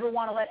ever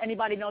want to let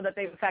anybody know that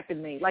they've affected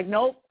me. Like,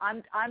 nope,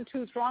 I'm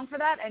too strong for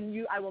that,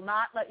 and I will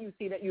not let you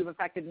see that you've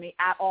affected me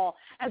at all.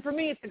 And for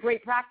me, it's a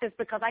great practice,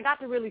 because I got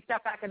to really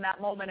step back in that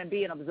moment and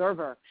be an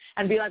observer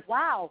and be like,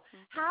 wow,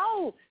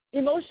 how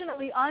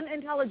emotionally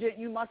unintelligent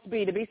you must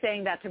be to be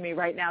saying that to me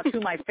right now to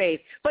my face.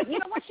 But you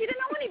know what? She didn't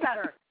know any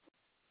better.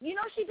 You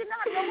know, she did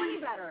not know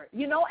any better,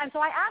 you know. And so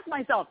I asked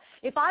myself,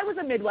 if I was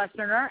a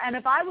Midwesterner and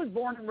if I was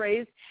born and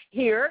raised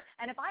here,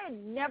 and if I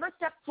had never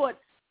stepped foot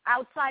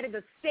outside of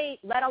the state,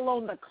 let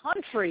alone the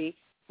country,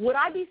 would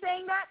I be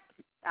saying that?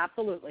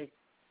 Absolutely.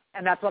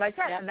 And that's what I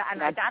said. Yep.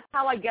 And that's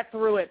how I get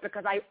through it,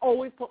 because I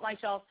always put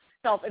myself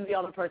in the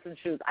other person's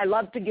shoes. I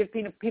love to give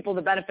people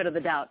the benefit of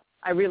the doubt.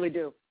 I really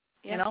do.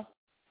 Yeah. You know?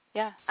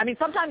 Yeah. I mean,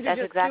 sometimes you're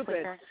that's just exactly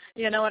stupid. Fair.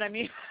 You know what I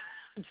mean?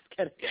 I'm just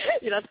kidding.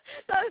 You know,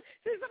 so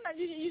sometimes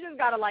you just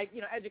got to,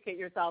 educate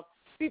yourself.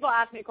 People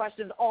ask me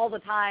questions all the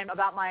time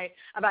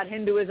about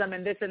Hinduism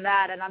and this and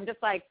that, and I'm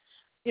just like,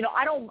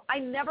 I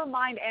never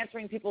mind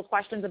answering people's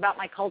questions about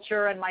my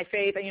culture and my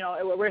faith, and,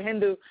 we're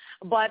Hindu,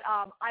 but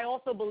I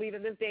also believe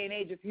in this day and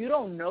age, if you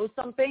don't know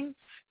something,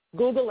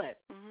 Google it,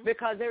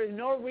 because there is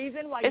no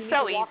reason why you need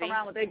to walk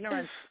around with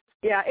ignorance.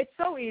 Yeah, it's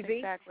so easy.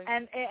 Exactly.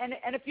 And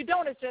if you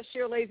don't, it's just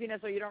sheer laziness,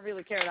 or you don't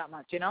really care that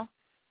much,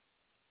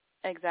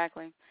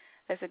 Exactly.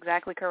 That's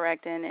exactly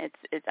correct, and it's.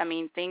 I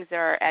mean, things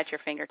are at your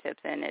fingertips,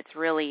 and it's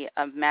really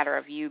a matter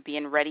of you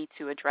being ready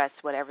to address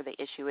whatever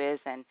the issue is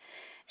and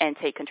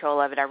take control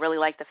of it. I really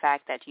like the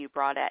fact that you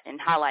brought it and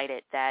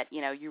highlighted that,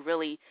 you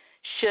really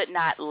should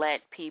not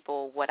let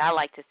people, what I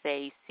like to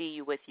say, see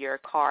you with your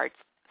cards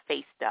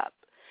faced up,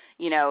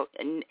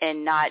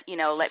 and not,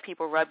 let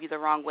people rub you the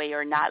wrong way,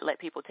 or not let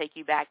people take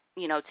you back,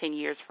 10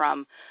 years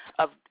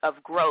of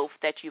growth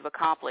that you've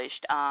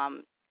accomplished.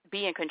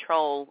 Be in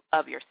control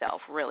of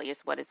yourself, really, is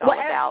what it's all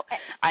about.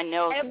 I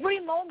know every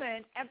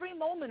moment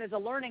is a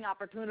learning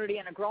opportunity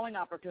and a growing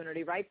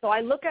opportunity, right? So I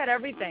look at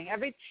everything.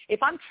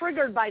 If I'm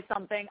triggered by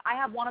something, I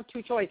have one of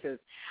two choices.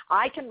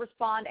 I can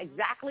respond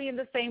exactly in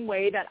the same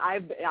way that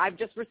I've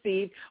just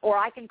received, or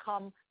I can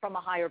come from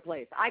a higher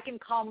place. I can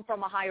come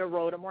from a higher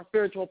road, a more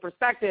spiritual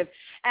perspective.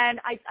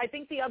 And I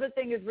think the other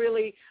thing is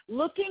really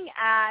looking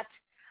at,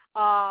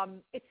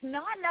 it's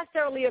not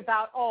necessarily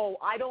about,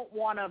 I don't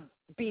want to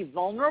be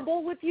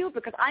vulnerable with you,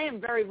 because I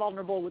am very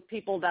vulnerable with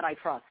people that I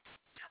trust.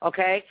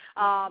 Okay.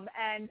 And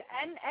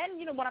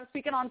when I'm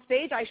speaking on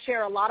stage, I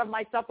share a lot of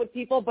my stuff with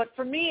people, but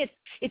for me,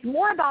 it's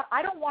more about,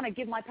 I don't want to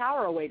give my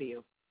power away to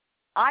you.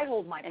 I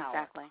hold my power.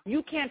 Exactly.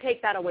 You can't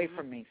take that away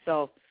from me.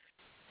 So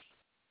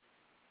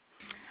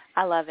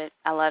I love it.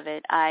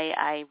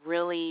 I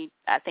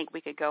think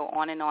we could go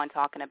on and on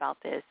talking about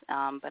this,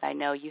 but I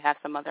know you have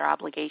some other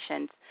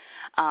obligations.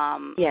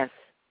 Yes.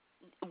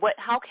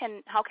 How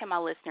can my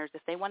listeners,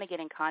 if they want to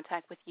get in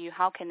contact with you,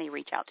 how can they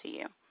reach out to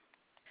you?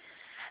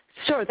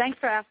 Sure. Thanks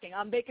for asking.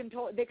 They can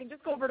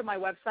just go over to my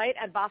website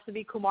at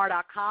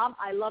VASAVIKUMAR.com.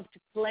 I love to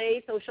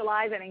play,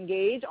 socialize, and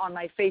engage on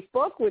my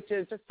Facebook, which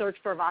is just search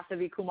for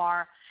Vasavi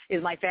Kumar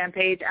is my fan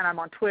page, and I'm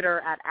on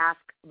Twitter at Ask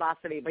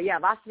Vasavi. But yeah,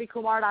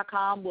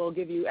 VASAVIKUMAR.com will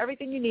give you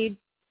everything you need.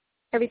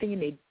 Everything you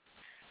need.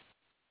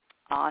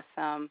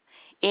 Awesome.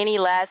 Any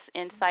last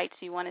insights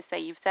you want to say?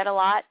 You've said a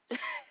lot.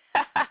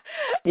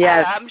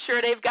 Yes. I'm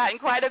sure they've gotten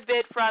quite a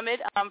bit from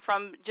it,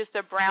 from just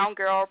a brown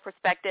girl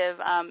perspective.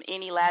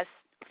 Any last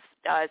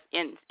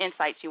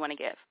insights you want to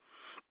give?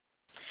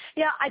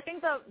 Yeah, I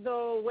think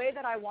the way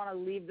that I want to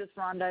leave this,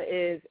 Rhonda,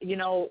 is,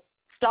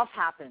 stuff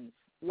happens.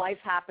 Life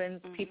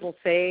happens. People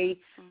say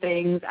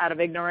things out of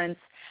ignorance,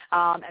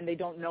 and they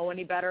don't know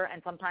any better,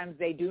 and sometimes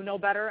they do know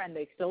better, and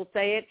they still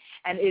say it,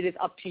 and it is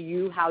up to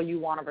you how you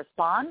want to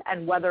respond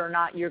and whether or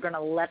not you're going to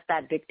let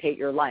that dictate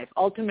your life.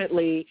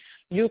 Ultimately,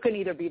 you can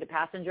either be the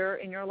passenger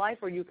in your life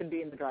or you can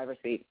be in the driver's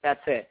seat. That's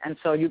it. And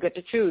so you get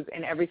to choose.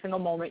 In every single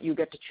moment, you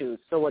get to choose.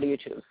 So what do you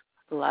choose?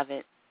 Love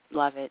it.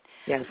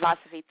 Yes.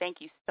 Vasavi,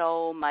 thank you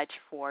so much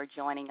for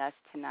joining us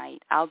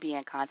tonight. I'll be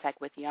in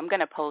contact with you. I'm going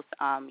to post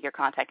your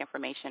contact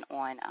information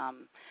on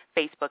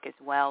Facebook as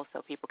well,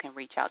 so people can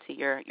reach out to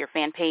your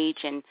fan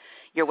page and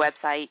your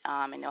website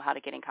and know how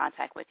to get in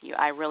contact with you.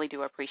 I really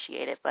do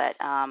appreciate it, but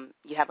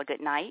you have a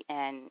good night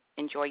and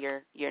enjoy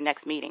your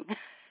next meeting.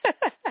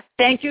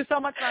 Thank you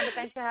so much, Rhonda.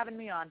 Thanks for having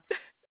me on.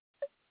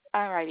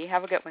 All righty.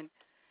 Have a good one.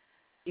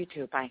 You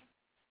too. Bye.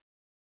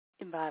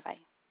 Bye-bye.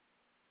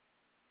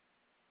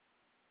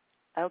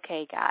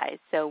 Okay, guys,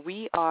 so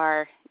we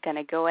are going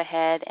to go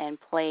ahead and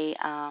play,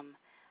 I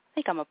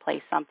think I'm going to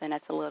play something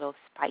that's a little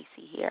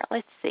spicy here.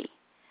 Let's see.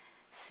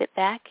 Sit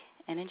back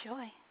and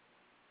enjoy.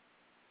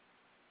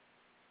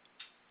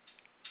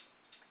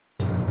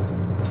 Oh,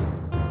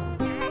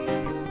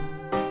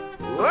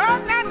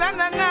 na, na,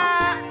 na,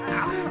 na.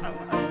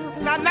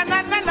 Na, na,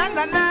 na, na, na,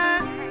 na,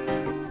 na.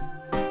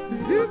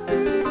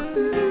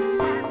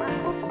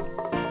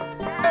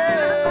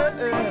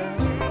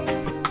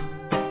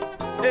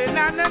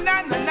 Na, na,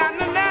 na, na, na,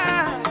 na, na.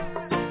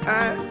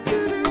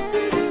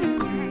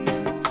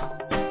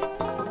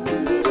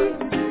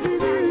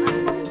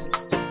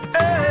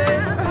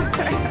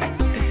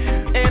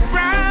 Hey,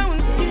 brown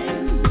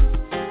skin.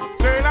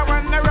 Girl, I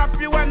wanna wrap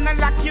you, wanna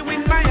lock you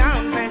in my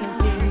arms and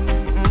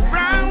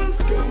brown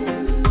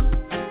skin.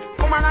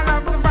 Woman, I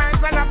love the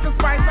vibes, I love the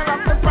spice, I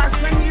love the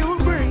passion you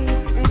bring.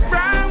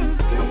 Brown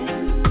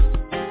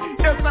skin.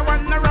 Yes, I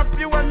wanna wrap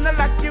you, wanna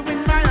lock you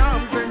in my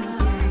arms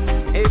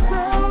and hey,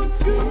 brown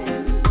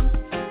skin.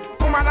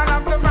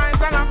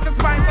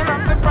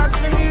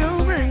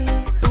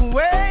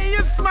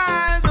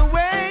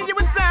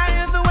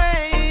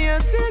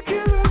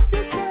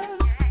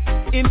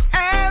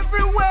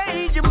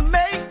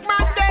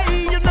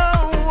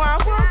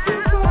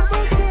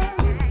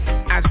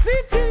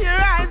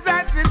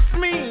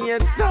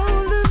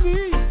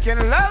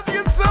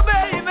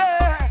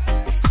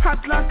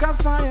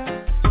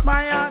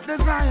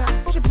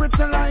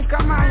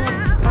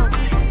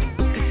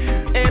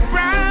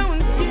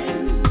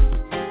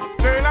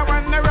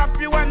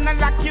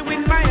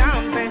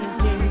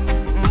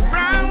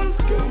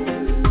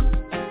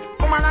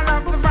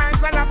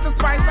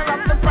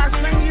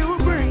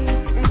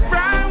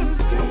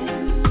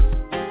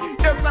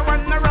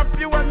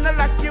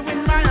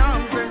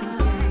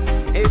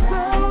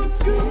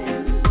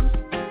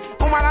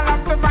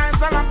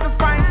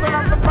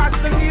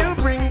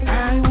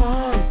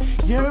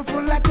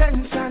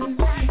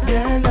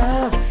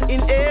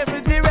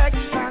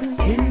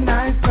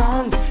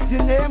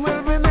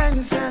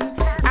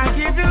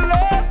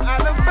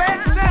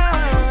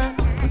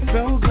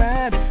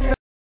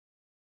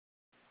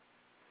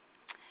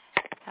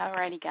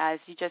 righty, guys.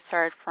 You just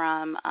heard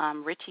from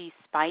Richie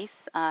Spice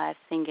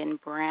singing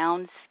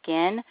Brown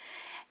Skin.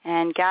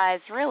 And, guys,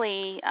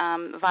 really,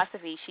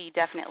 VASAVI, she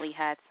definitely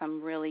had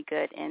some really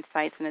good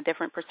insights and a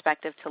different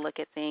perspective to look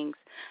at things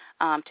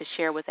to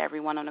share with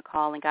everyone on the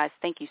call. And, guys,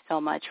 thank you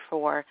so much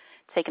for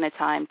taking the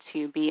time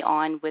to be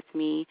on with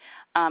me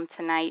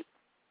tonight.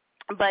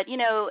 But, you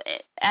know,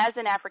 as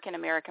an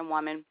African-American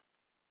woman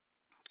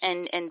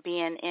and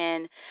being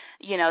in,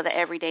 you know, the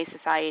everyday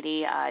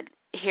society,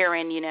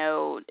 hearing, you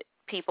know,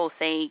 people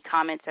say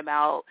comments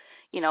about,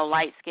 you know,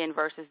 light skin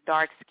versus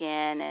dark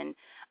skin, and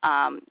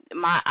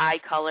my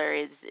eye color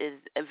is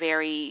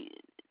very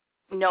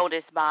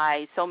noticed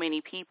by so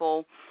many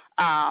people.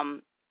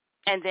 And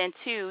then,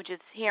 too,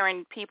 just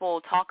hearing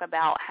people talk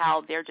about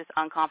how they're just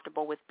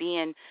uncomfortable with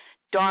being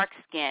dark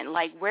skin.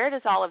 Like, where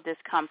does all of this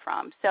come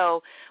from?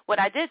 So what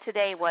I did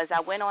today was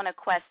I went on a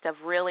quest of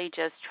really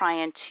just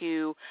trying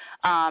to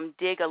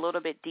dig a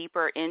little bit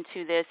deeper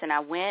into this, and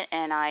I went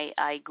and I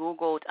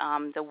Googled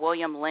the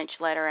William Lynch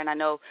letter, and I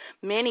know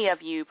many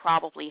of you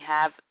probably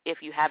have, if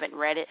you haven't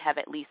read it, have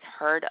at least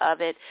heard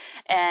of it.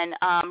 And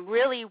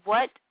really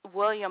what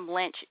William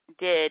Lynch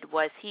did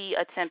was he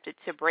attempted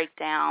to break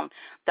down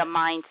the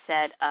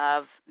mindset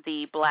of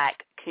the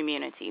black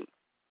community.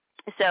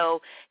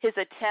 So his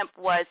attempt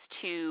was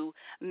to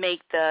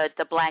make the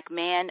black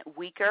man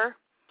weaker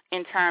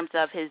in terms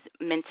of his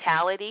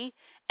mentality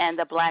and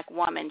the black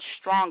woman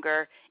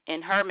stronger in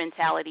her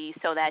mentality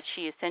so that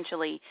she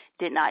essentially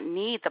did not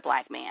need the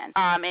black man.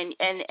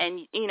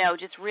 And you know,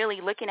 just really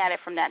looking at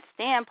it from that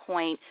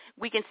standpoint,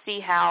 we can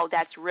see how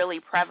that's really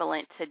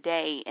prevalent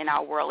today in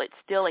our world. It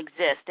still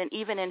exists. And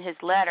even in his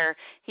letter,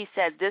 he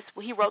said this,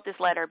 he wrote this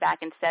letter back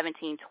in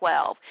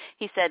 1712.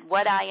 He said,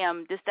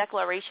 this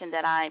declaration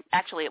that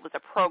it was a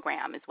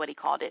program is what he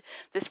called it.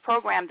 This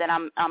program that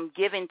I'm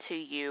giving to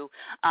you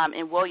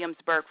in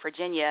Williamsburg,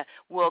 Virginia,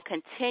 will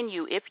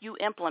continue if you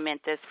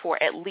implement this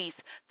for at least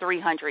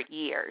 300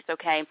 years,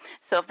 okay?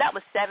 So if that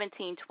was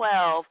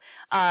 1712,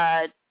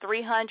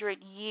 300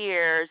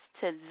 years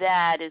to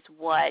that is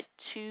what,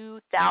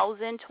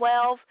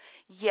 2012?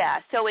 Yeah,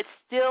 so it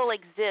still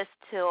exists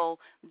till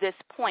this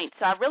point.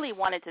 So I really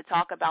wanted to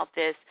talk about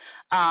this,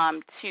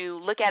 to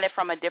look at it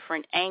from a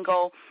different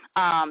angle,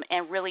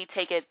 and really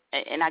take it,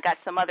 and I got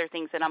some other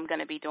things that I'm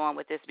going to be doing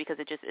with this because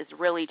it just is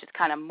really just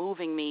kind of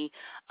moving me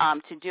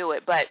to do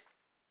it. But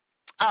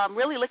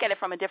really look at it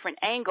from a different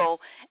angle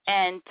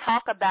and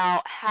talk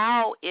about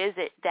how is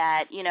it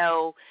that, you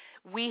know,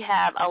 we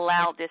have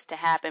allowed this to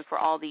happen for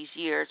all these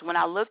years. When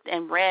I looked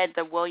and read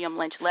the William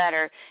Lynch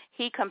letter,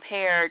 he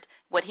compared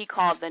what he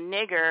called the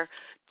nigger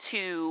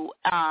to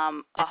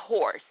a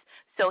horse.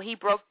 So he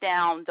broke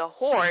down the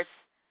horse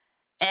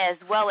as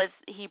well as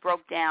he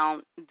broke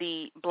down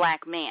the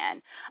black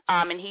man.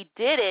 And he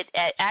did it,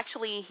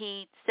 actually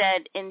he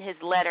said in his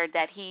letter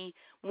that he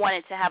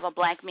wanted to have a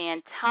black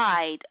man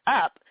tied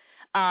up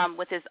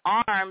with his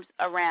arms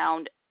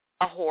around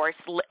a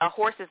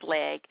horse's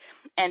leg,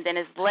 and then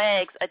his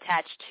legs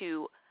attached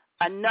to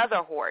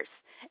another horse.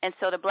 And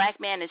so the black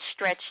man is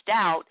stretched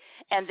out,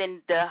 and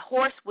then the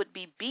horse would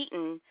be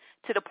beaten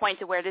to the point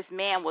to where this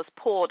man was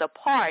pulled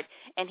apart,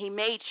 and he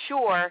made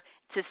sure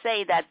to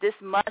say that this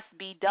must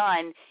be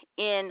done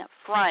in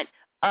front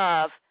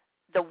of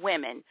the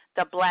women,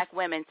 the black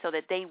women, so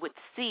that they would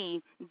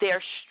see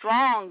their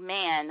strong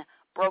man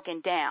broken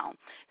down.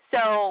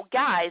 So,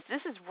 guys,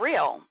 this is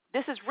real.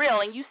 This is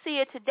real, and you see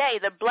it today.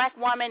 The black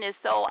woman is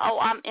so,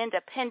 I'm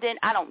independent,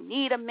 I don't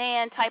need a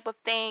man type of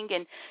thing.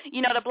 And,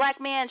 you know, the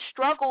black man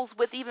struggles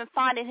with even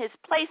finding his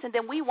place, and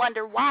then we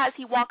wonder, why is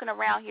he walking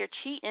around here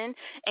cheating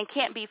and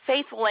can't be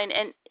faithful and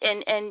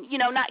you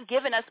know, not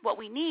giving us what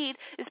we need?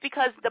 It's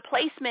because the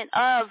placement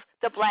of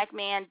the black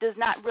man does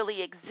not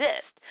really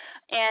exist.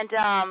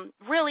 And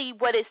really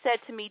what it said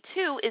to me,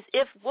 too, is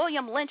if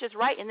William Lynch is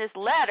right in this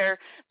letter,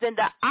 then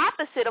the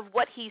opposite of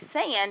what he's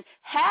saying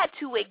had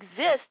to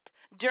exist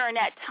during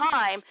that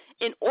time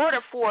in order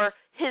for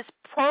his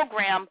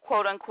program,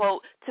 quote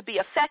unquote, to be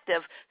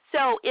effective.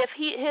 So if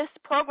his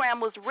program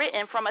was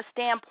written from a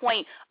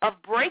standpoint of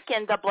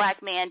breaking the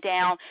black man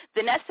down,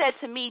 then that said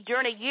to me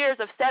during the years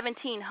of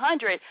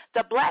 1700,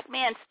 the black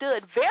man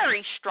stood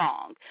very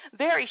strong,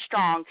 very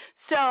strong.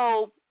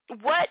 So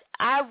what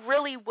I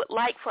really would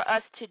like for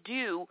us to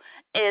do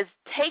is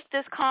take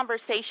this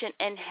conversation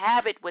and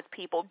have it with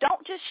people.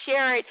 Don't just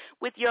share it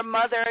with your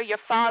mother, your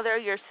father,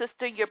 your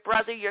sister, your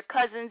brother, your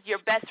cousins, your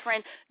best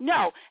friend.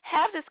 No,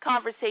 have this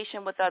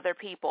conversation with other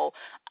people.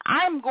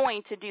 I'm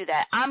going to do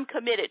that. I'm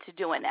committed to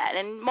doing that.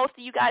 And most of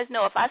you guys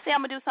know if I say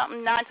I'm going to do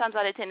something, 9 times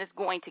out of 10 it's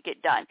going to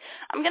get done.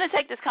 I'm going to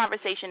take this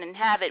conversation and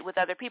have it with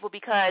other people,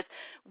 because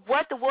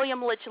what the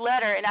William Lynch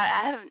letter, and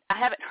I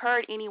haven't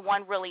heard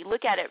anyone really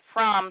look at it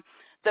from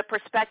the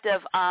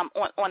perspective on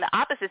the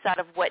opposite side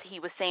of what he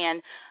was saying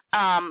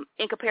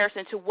in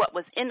comparison to what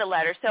was in the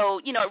letter.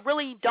 So, you know, it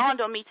really dawned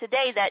on me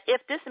today that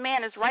if this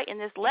man is right in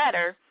this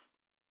letter,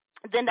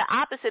 then the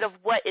opposite of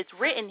what is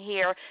written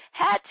here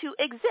had to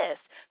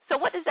exist. So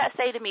what does that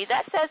say to me?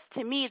 That says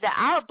to me that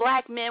our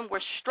black men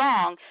were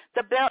strong.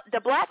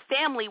 The black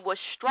family was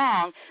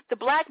strong. The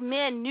black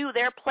men knew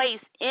their place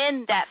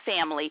in that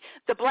family.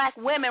 The black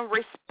women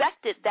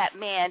respected that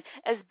man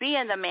as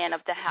being the man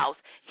of the house.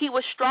 He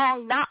was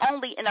strong not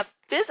only in a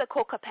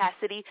physical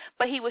capacity,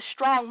 but he was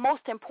strong,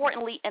 most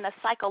importantly, in a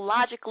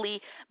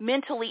psychologically,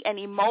 mentally, and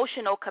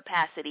emotional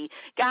capacity.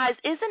 Guys,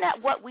 isn't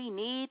that what we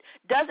need?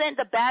 Doesn't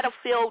the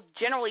battlefield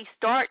generally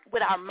start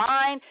with our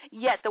mind?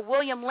 Yet the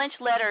William Lynch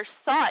letter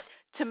sought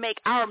to make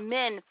our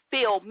men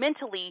feel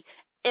mentally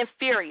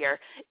inferior.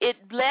 It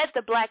led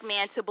the black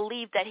man to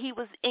believe that he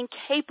was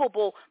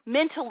incapable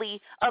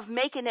mentally of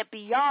making it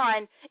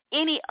beyond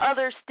any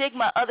other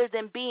stigma other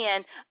than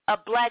being a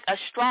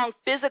strong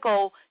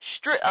physical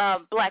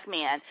black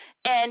man.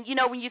 And, you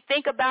know, when you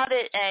think about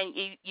it and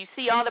you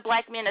see all the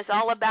black men, it's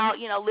all about,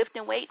 you know,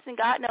 lifting weights, and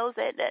God knows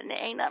that there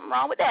ain't nothing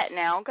wrong with that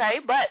now, okay?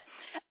 But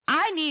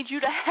I need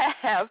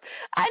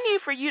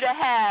for you to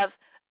have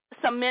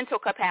some mental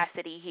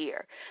capacity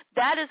here.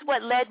 That is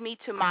what led me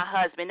to my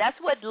husband. That's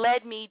what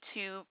led me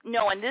to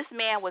knowing this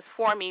man was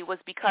for me, was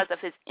because of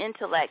his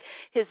intellect,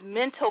 his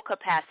mental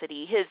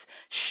capacity, his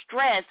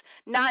strength,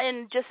 not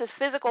in just his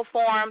physical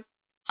form,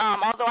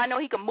 although I know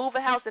he could move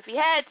a house if he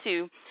had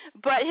to,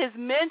 but his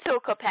mental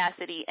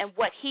capacity and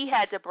what he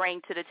had to bring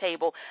to the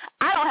table.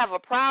 I don't have a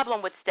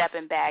problem with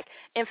stepping back.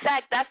 In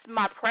fact, that's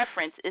my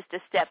preference, is to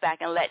step back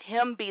and let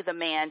him be the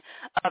man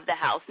of the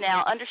house.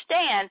 Now,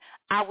 understand,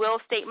 I will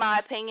state my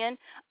opinion,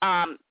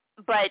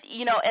 but,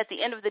 you know, at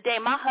the end of the day,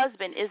 my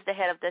husband is the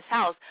head of this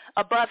house.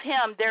 Above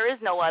him, there is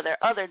no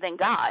other than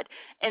God.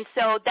 And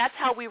so that's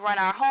how we run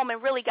our home.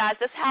 And really, guys,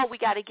 that's how we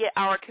got to get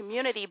our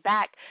community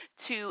back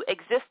to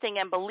existing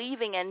and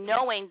believing and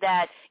knowing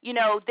that, you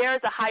know,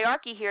 there's a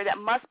hierarchy here that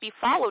must be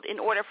followed in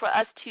order for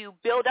us to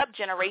build up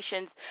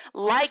generations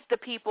like the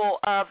people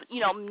of, you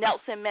know,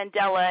 Nelson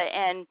Mandela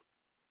and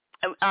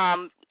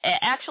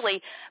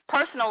actually,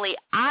 personally,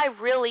 I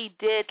really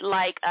did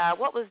like,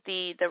 what was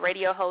the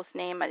radio host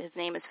name? His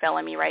name is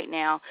failing me right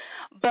now.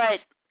 But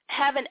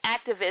having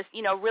activists,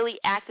 you know, really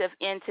active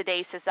in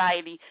today's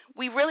society,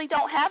 we really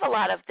don't have a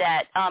lot of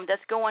that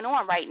that's going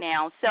on right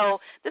now. So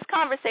this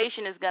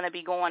conversation is going to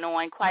be going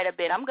on quite a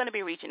bit. I'm going to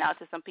be reaching out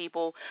to some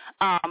people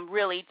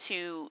really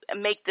to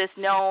make this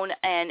known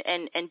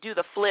and do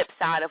the flip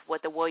side of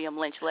what the William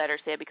Lynch letter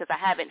said, because I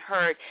haven't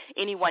heard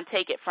anyone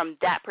take it from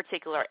that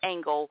particular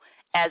angle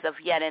as of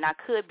yet, and I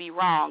could be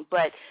wrong.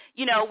 But,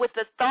 you know, with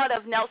the thought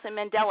of Nelson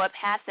Mandela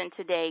passing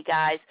today,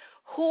 guys,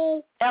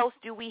 who else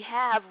do we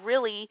have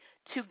really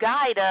to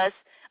guide us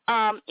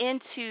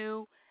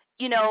into,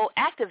 you know,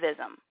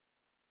 activism?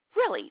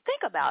 Really,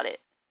 think about it.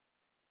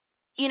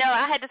 You know,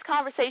 I had this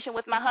conversation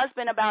with my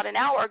husband about an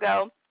hour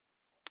ago,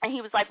 and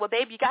he was like, well,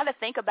 babe, you got to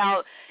think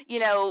about, you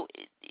know,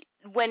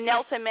 when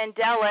Nelson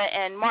Mandela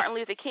and Martin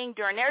Luther King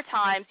during their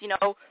times, you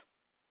know,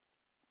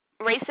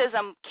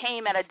 racism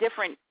came at a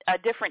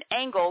different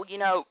angle. You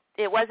know,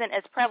 it wasn't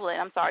as prevalent.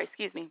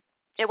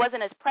 It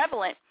wasn't as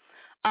prevalent,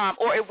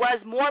 or it was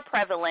more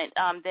prevalent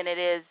than it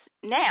is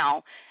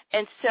now.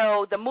 And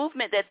so the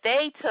movement that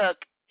they took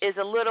is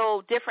a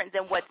little different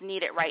than what's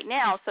needed right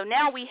now. So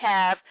now we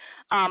have,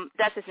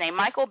 that's his name,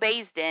 Michael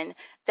Baisden,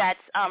 that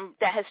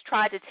has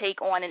tried to take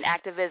on an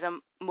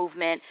activism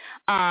movement,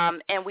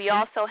 and we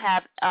also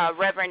have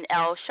Reverend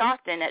L.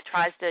 Sharpton that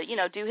tries to, you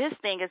know, do his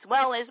thing as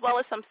well as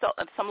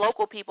some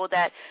local people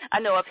that I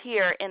know of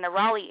here in the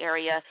Raleigh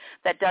area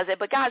that does it.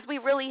 But guys, we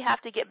really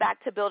have to get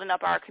back to building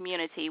up our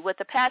community. With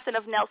the passing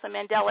of Nelson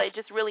Mandela, it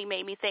just really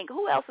made me think,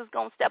 who else is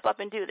going to step up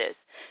and do this?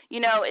 You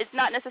know, it's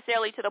not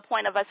necessarily to the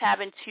point of us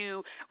having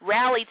to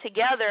rally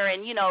together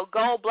and, you know,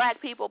 go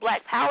black people,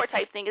 black power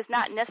type thing. It's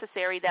not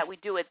necessary that we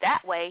do it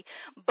that way,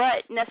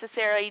 but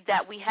necessary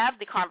that we have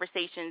the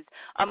conversations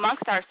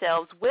amongst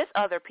ourselves with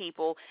other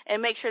people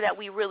and make sure that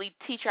we really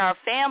teach our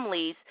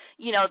families,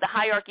 you know, the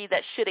hierarchy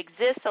that should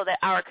exist so that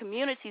our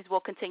communities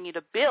will continue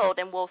to build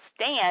and will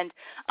stand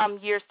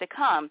years to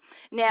come.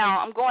 Now,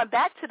 I'm going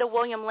back to the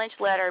William Lynch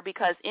letter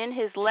because in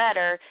his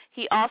letter,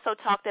 he also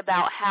talked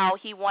about how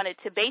he wanted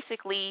to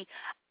basically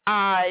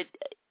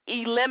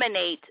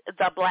eliminate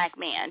the black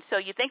man. So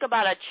you think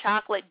about a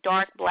chocolate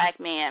dark black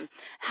man,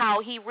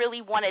 how he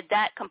really wanted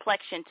that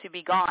complexion to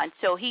be gone.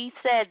 So he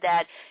said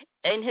that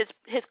in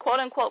his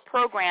quote-unquote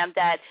program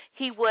that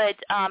he would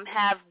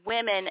have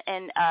women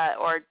and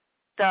or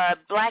the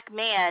black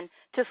man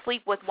to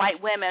sleep with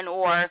white women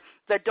or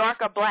the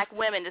darker black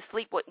women to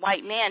sleep with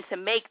white men to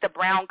make the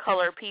brown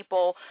color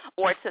people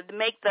or to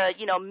make the,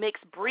 you know,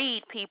 mixed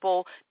breed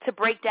people to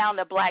break down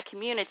the black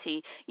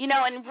community. You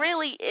know, and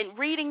really in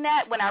reading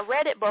that, when I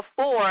read it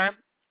before,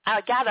 I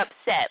got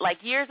upset. Like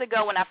years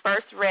ago when I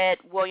first read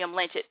William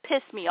Lynch, it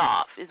pissed me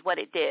off is what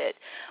it did.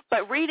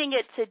 But reading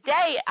it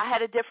today, I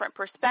had a different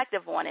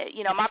perspective on it.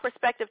 You know, my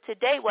perspective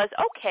today was,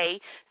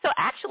 okay, so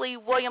actually,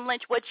 William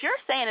Lynch, what you're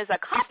saying is a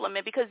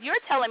compliment because you're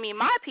telling me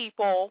my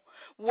people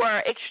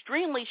were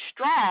extremely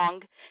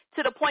strong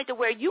to the point to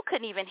where you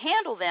couldn't even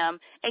handle them,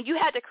 and you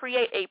had to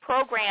create a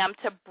program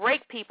to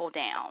break people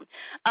down.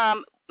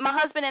 my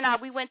husband and I,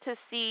 we went to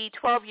see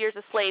 12 Years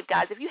a Slave,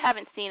 guys. If you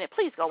haven't seen it,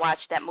 please go watch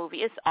that movie.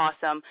 It's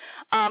awesome.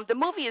 The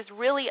movie is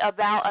really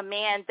about a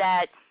man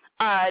that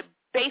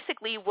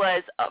basically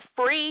was a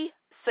free,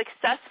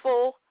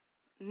 successful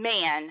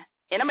man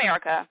in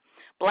America,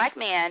 black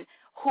man,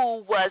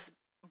 who was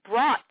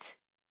brought,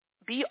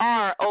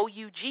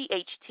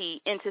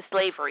 B-R-O-U-G-H-T, into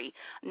slavery.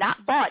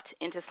 Not bought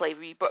into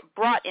slavery, but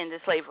brought into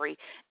slavery.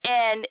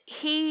 And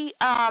he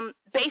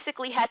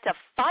basically had to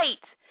fight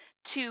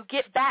to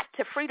get back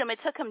to freedom. It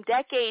took him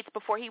decades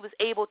before he was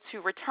able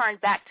to return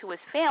back to his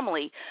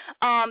family.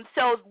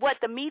 So what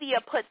the media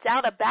puts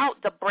out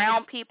about the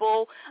brown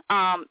people,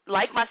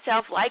 like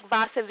myself, like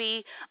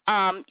VASAVI,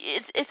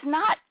 it's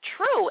not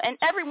true. And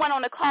everyone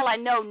on the call I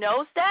know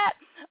knows that.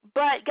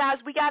 But, guys,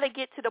 we got to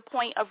get to the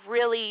point of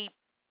really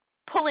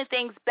pulling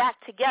things back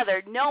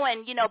together,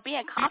 knowing,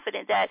 being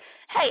confident that,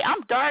 hey,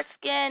 I'm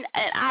dark-skinned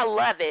and I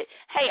love it.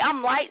 Hey,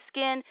 I'm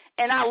light-skinned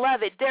and I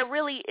love it. There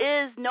really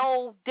is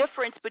no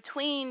difference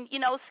between,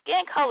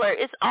 skin color.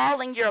 It's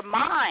all in your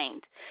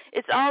mind.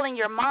 It's all in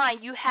your mind.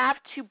 You have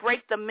to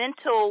break the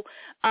mental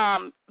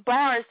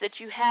bars that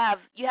you have.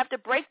 You have to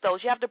break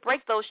those. You have to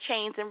break those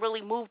chains and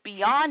really move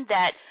beyond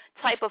that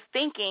type of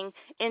thinking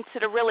into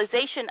the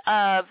realization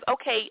of,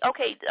 okay,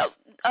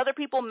 other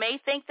people may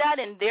think that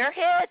in their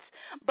heads,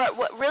 but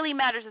what really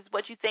matters is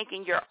what you think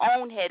in your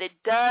own head. It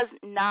does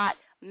not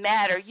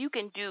matter. You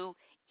can do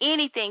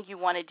anything you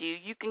want to do.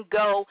 You can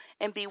go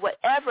and be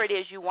whatever it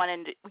is you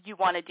want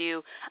to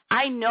do.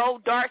 I know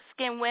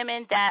dark-skinned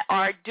women that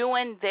are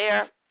doing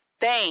their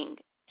thing,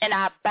 and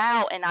I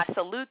bow and I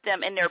salute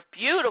them, and they're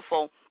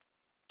beautiful.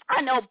 I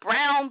know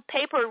brown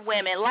paper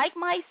women like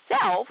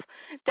myself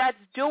that's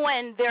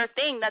doing their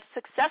thing, that's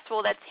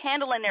successful, that's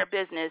handling their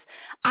business.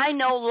 I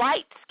know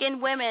light-skinned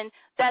women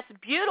that's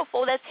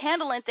beautiful, that's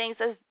handling things,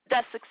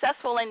 that's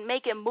successful and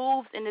making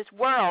moves in this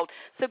world.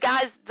 So,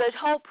 guys, the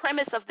whole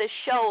premise of this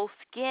show,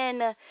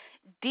 Skin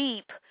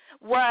Deep,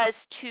 was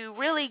to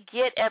really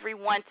get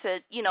everyone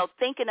to,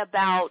 thinking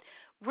about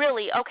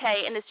really,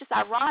 okay, and it's just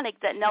ironic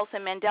that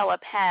Nelson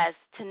Mandela passed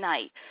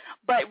tonight,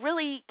 but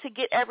really to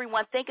get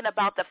everyone thinking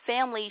about the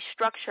family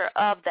structure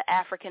of the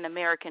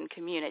African-American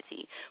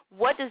community.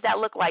 What does that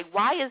look like?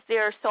 Why is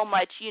there so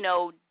much,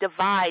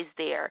 divide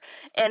there?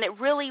 And it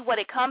really, what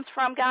it comes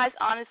from, guys,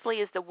 honestly,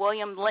 is the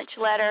William Lynch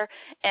letter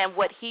and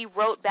what he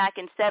wrote back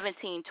in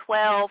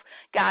 1712,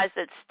 guys,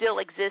 that still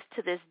exists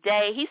to this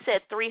day. He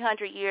said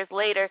 300 years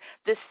later,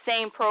 this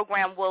same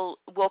program will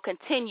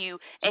continue,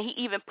 and he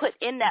even put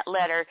in that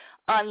letter,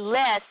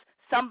 unless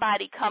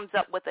somebody comes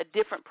up with a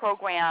different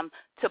program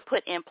to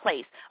put in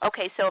place.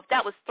 Okay, so if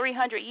that was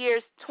 300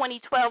 years,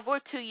 2012, we're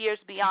 2 years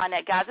beyond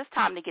that, guys. It's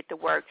time to get to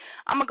work.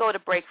 I'm going to go to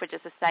break for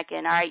just a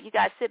second. All right, you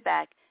guys sit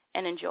back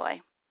and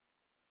enjoy.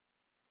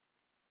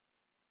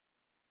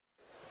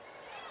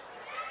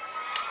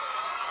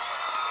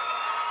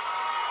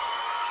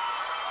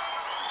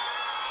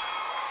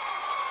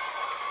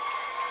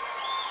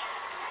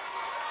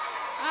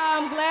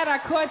 I'm glad I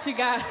caught you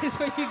guys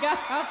when you got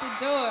out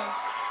the door.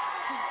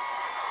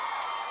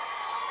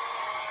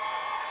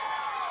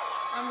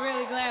 I'm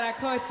really glad I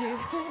caught you.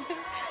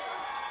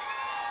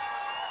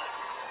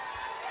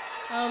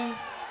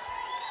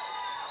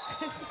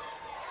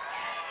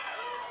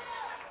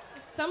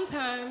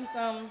 Sometimes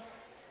I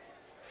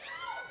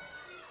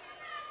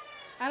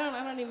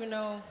don't even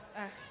know.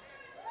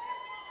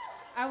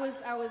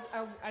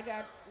 I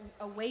got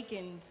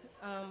awakened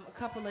a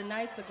couple of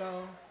nights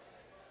ago,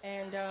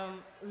 and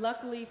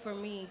luckily for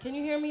me, can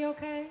you hear me?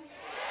 Okay.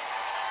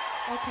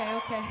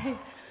 Okay.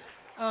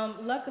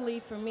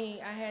 Luckily for me,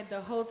 I had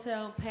the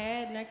hotel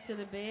pad next to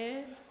the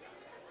bed,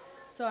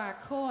 so I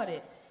caught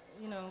it,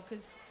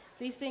 because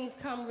these things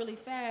come really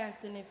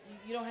fast, and if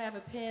you don't have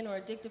a pen or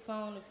a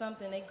dictaphone or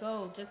something, they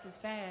go just as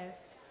fast.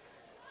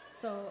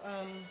 So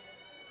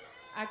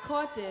I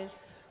caught this,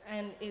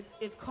 and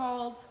it's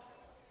called,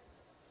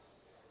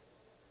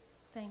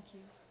 thank you.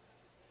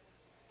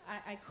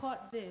 I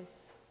caught this,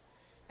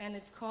 and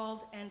it's called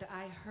And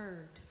I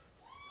Heard,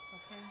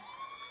 okay?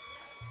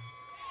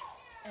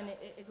 And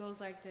it goes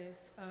like this.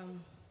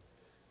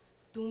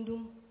 Doom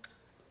doom.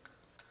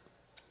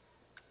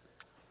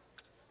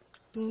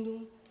 Doom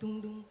doom,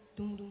 doom doom,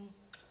 doom doom.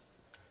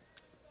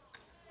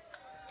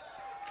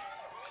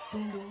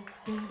 Doom doom,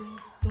 doom doom,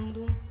 doom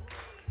doom.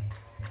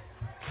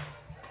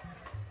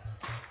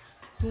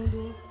 Doom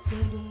doom,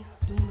 doom doom,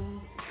 doom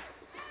doom.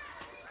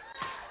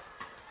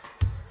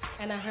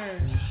 And I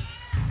heard,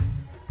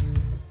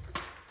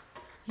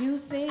 you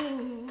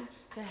seem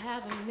to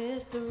have a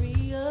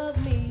mystery of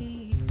me.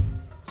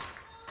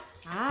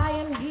 I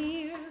am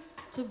here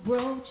to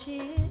broach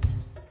it.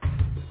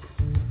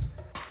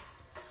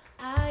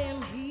 I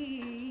am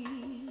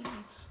he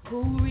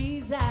who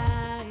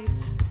resides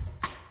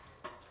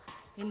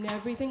in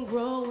everything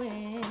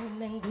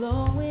growing and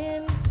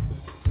glowing.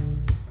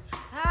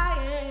 I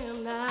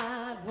am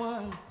not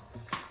one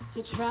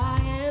to try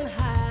and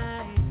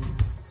hide.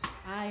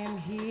 I am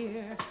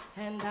here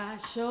and I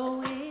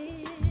show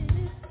it.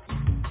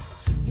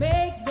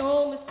 Make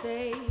no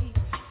mistake,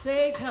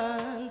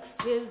 Satan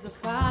is the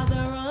father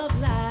of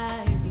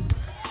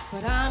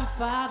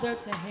father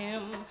to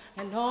him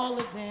and all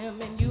of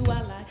them. And you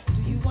I like.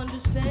 Do you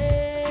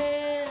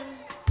understand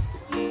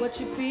what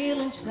you feel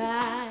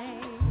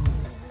inside?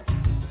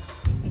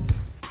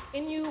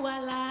 In you I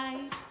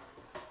like,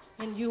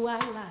 in you I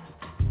like.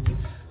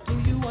 Do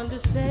you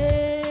understand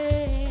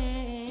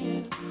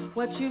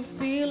what you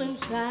feel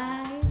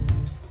inside?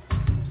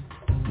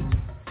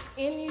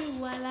 In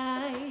you I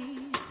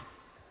like.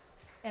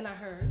 And I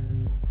heard,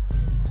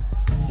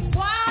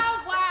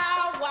 wow,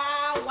 wow,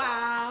 wow,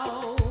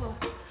 wow.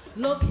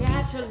 Look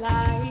at your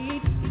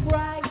light,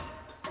 bright.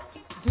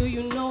 Do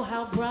you know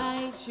how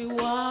bright you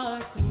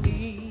are to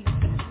me?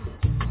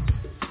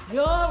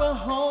 You're a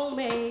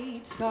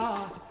homemade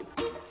star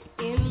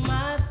in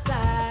my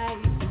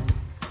sight,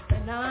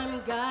 and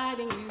I'm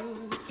guiding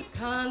you,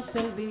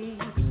 constantly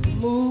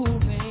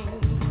moving.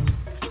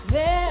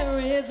 There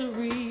is a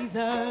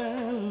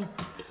reason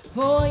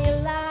for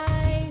your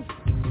life.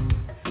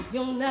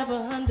 You'll never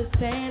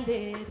understand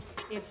it.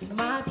 It's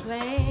my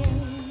plan.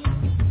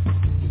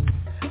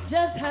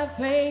 Just have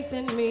faith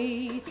in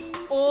me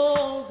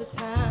all the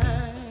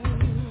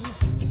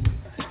time.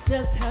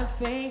 Just have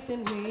faith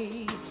in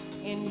me.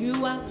 In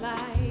you I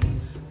like.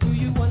 Do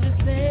you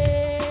understand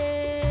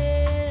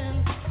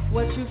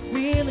what you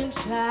feel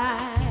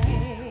inside?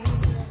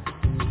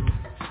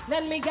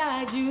 Let me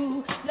guide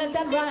you, let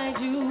that ride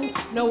you.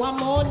 Know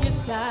I'm on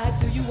your side.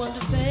 Do you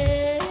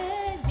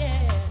understand,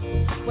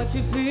 yeah, what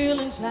you feel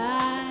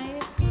inside?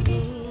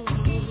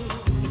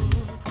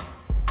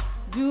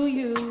 Do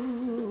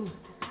you?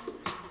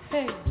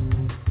 Hey.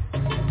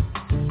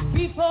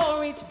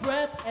 Before each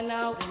breath and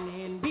out and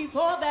in,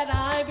 before that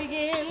I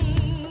begin,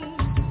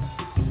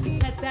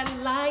 let that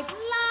light,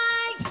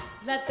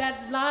 let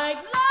that light.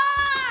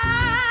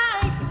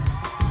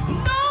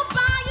 No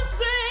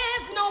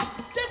biases, no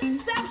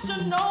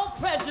deception, no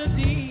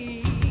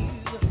prejudice.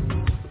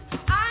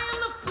 I am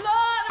the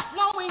flood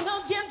flowing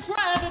against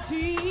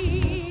gravity.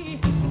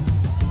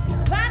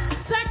 That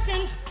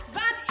second,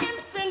 that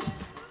instant,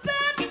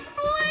 that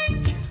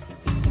blink,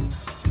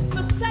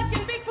 the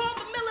second before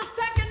the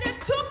millisecond it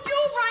took you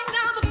right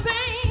now to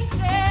think,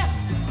 yeah.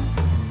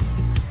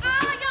 I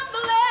am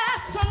the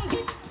lesson,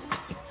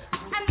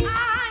 and I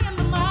am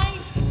the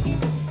might.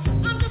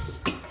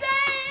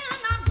 Understand,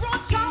 I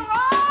brought y'all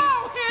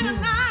all here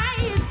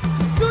tonight.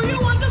 Do you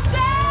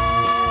understand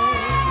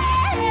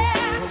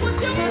what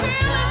you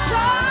feel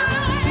inside?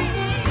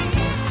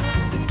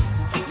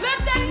 Let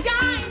that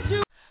guide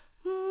you.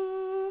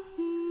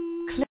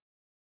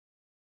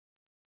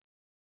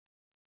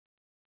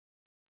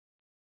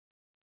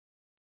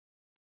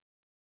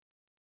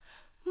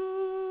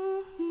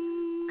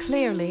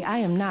 Clearly, I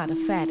am not a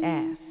fat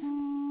ass.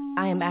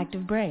 I am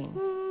active brain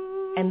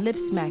and lip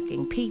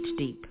smacking peach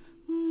deep,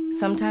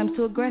 sometimes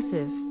too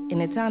aggressive in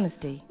its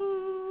honesty,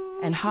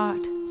 and heart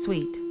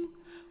sweet,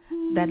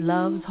 that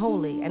loves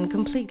wholly and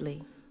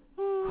completely,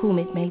 whom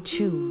it may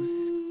choose,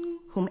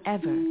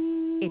 whomever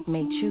it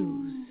may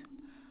choose.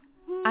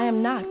 I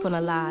am not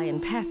gonna lie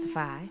and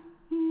pacify.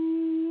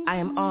 I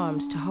am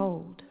arms to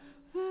hold.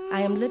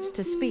 I am lips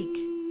to speak.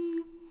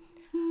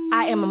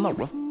 I am a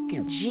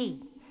motherfucking G.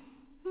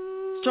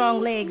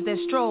 Strong legs that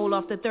stroll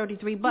off the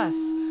 33 bus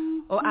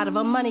or out of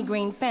a money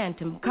green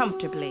Phantom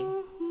comfortably.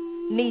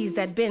 Knees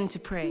that bend to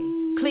pray,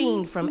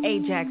 clean from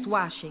Ajax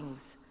washings.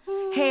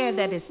 Hair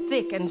that is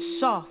thick and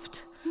soft.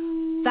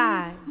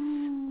 Thighs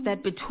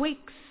that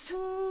betwixt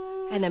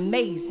an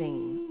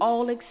amazing,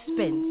 all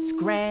expense,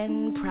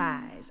 grand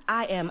prize.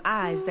 I am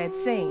eyes that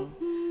sing,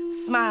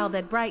 smile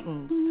that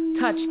brightens,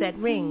 touch that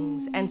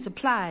rings, and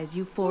supplies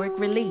euphoric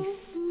release.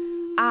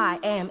 I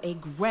am a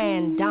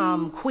grand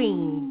dame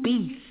queen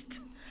beast.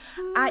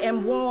 I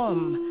am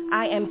warm,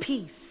 I am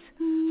peace.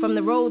 From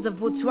the roads of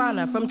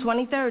Botswana, from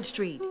 23rd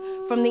Street,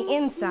 from the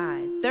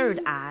inside, third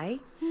eye,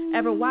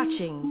 ever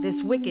watching this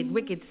wicked,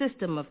 wicked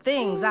system of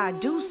things I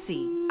do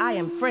see. I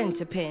am friend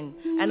to pen,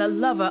 and a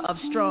lover of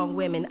strong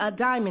women, a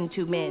diamond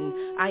to men.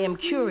 I am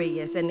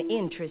curious and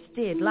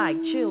interested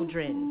like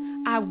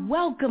children. I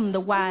welcome the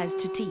wise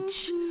to teach,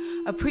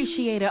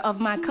 appreciator of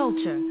my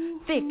culture,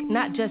 thick,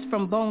 not just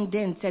from bone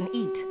dense and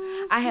eat.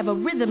 I have a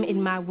rhythm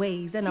in my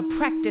ways and a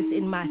practice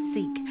in my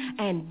seek.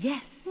 And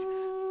yes,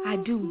 I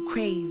do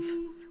crave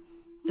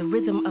the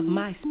rhythm of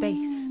my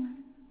space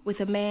with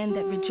a man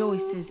that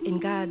rejoices in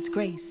God's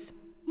grace.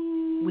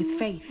 With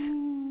faith,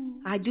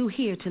 I do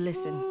hear to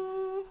listen.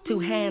 Two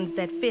hands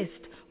that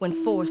fist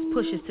when force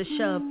pushes to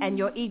shove and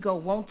your ego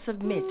won't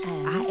submit.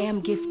 I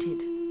am gifted.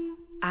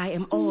 I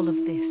am all of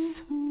this.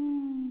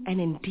 And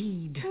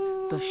indeed,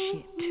 the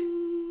shit.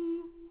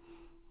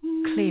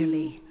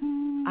 Clearly,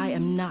 I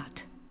am not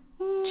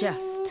just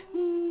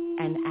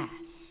an ass.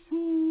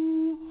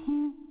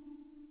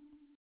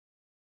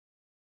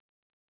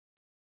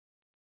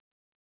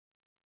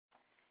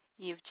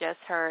 You've just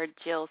heard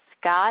Jill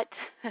Scott,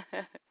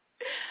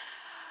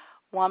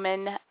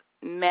 Woman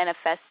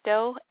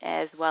Manifesto,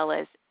 as well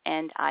as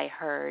And I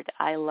Heard.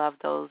 I love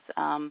those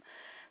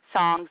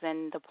songs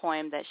and the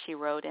poem that she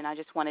wrote, and I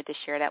just wanted to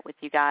share that with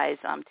you guys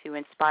to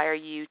inspire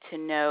you to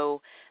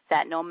know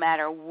that no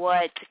matter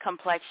what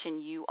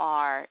complexion you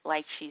are,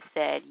 like she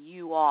said,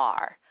 you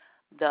are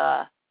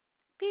the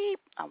beep.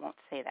 I won't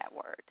say that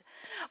word.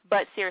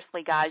 But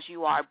seriously, guys,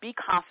 you are. Be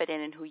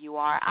confident in who you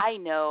are. I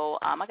know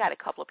I got a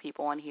couple of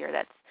people on here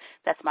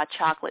that's my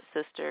chocolate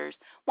sisters.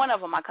 One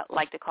of them I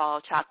like to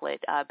call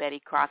Chocolate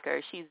Betty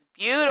Crocker. She's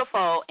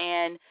beautiful,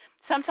 and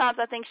sometimes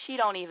I think she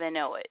don't even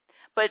know it.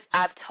 But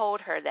I've told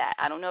her that.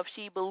 I don't know if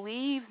she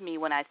believes me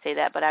when I say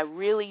that, but I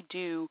really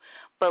do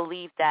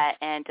believe that,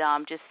 and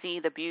just see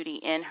the beauty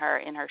in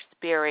her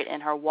spirit, in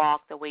her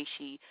walk, the way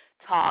she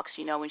talks,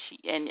 when she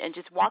and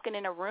just walking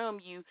in a room,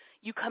 you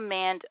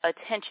command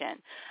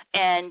attention.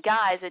 And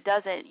guys,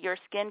 your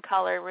skin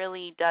color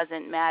really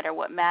doesn't matter.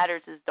 What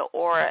matters is the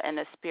aura and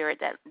the spirit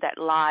that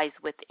lies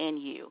within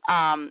you.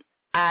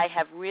 I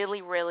have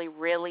really, really,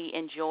 really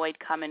enjoyed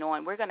coming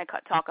on. We're going to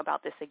talk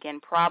about this again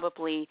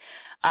probably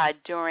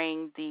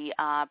during the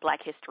Black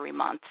History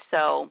Month.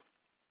 So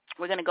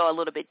we're going to go a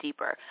little bit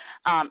deeper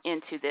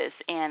into this,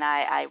 and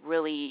I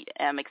really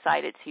am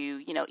excited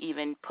to,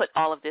 even put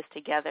all of this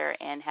together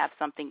and have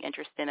something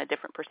interesting, a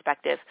different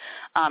perspective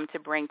to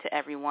bring to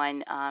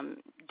everyone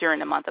during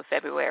the month of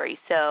February.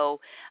 So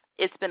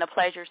it's been a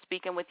pleasure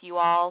speaking with you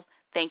all.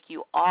 Thank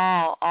you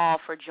all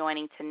for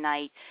joining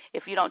tonight.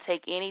 If you don't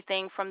take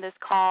anything from this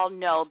call,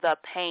 no, the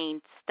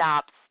pain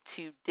stops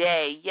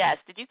today. Yes,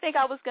 did you think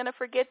I was going to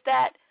forget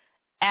that?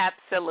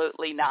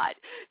 Absolutely not.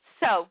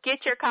 So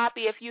get your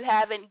copy if you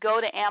haven't.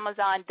 Go to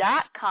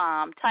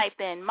Amazon.com,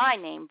 type in my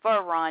name,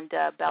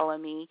 Veranda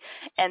Bellamy,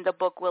 and the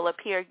book will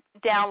appear.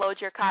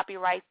 Download your copy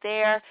right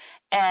there,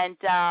 and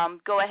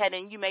go ahead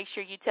and you make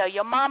sure you tell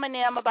your mom and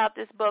them about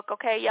this book,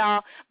 okay,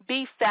 y'all?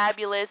 Be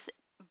fabulous.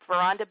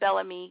 Veranda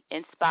Bellamy,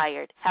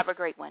 Inspired. Have a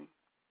great one.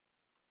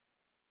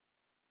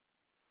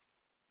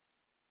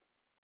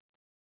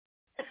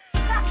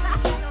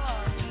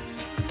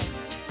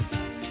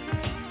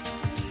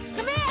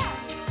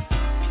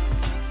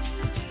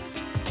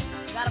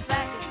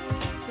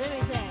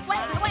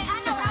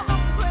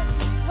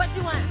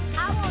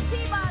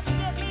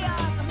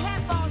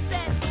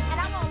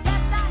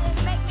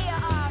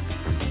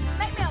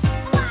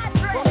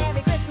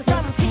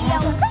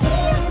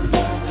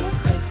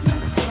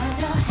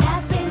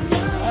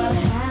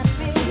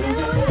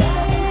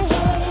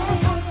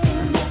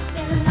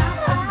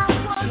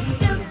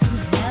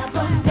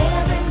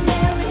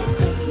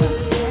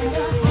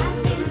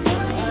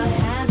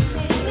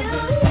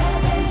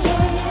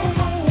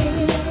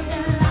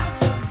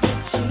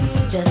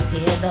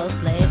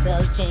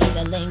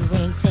 Jingling,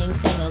 ring, ting,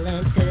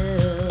 tingling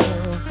too.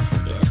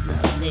 It's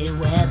lovely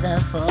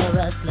weather for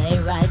a sleigh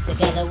ride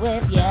together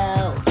with you.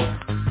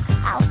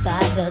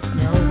 Outside the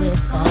snow is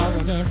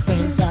falling and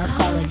friends are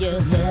calling you.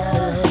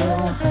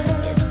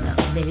 It's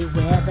lovely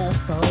weather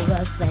for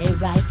a sleigh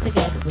ride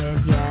together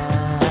with you.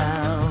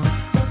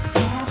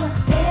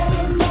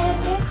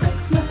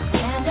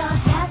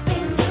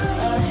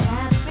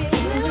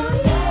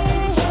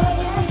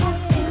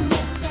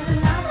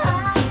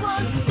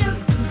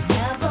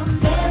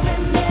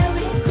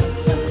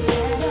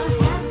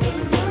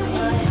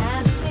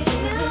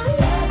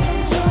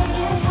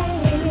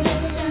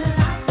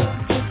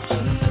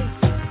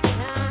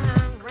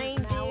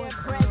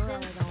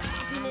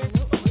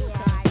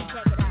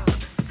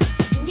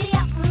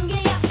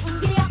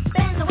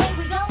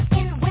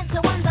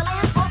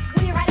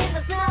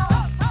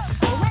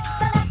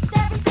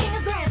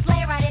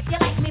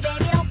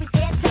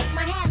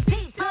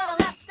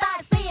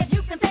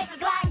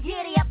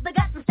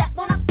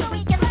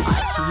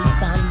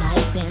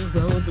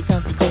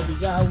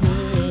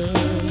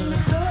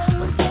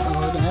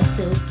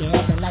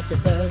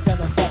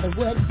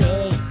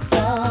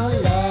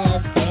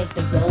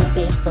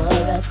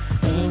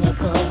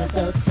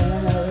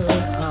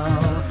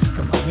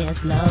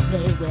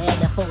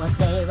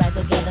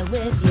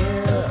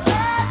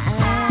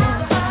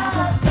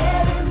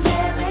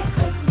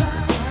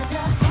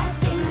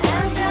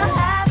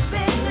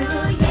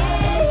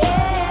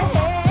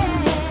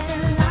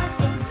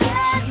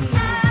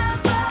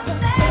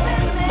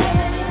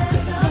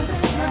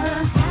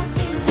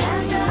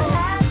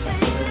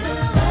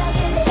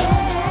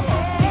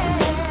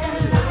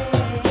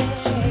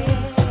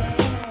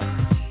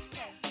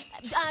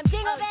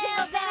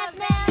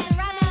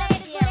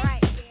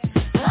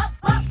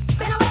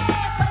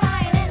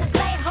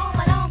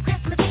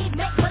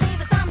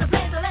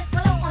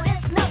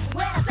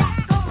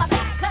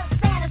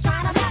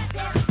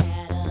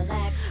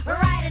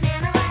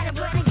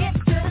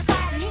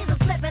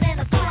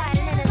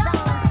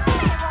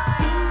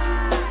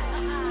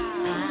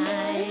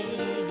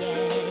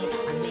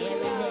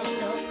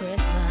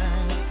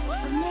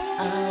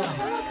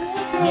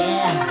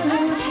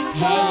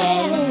 Hey,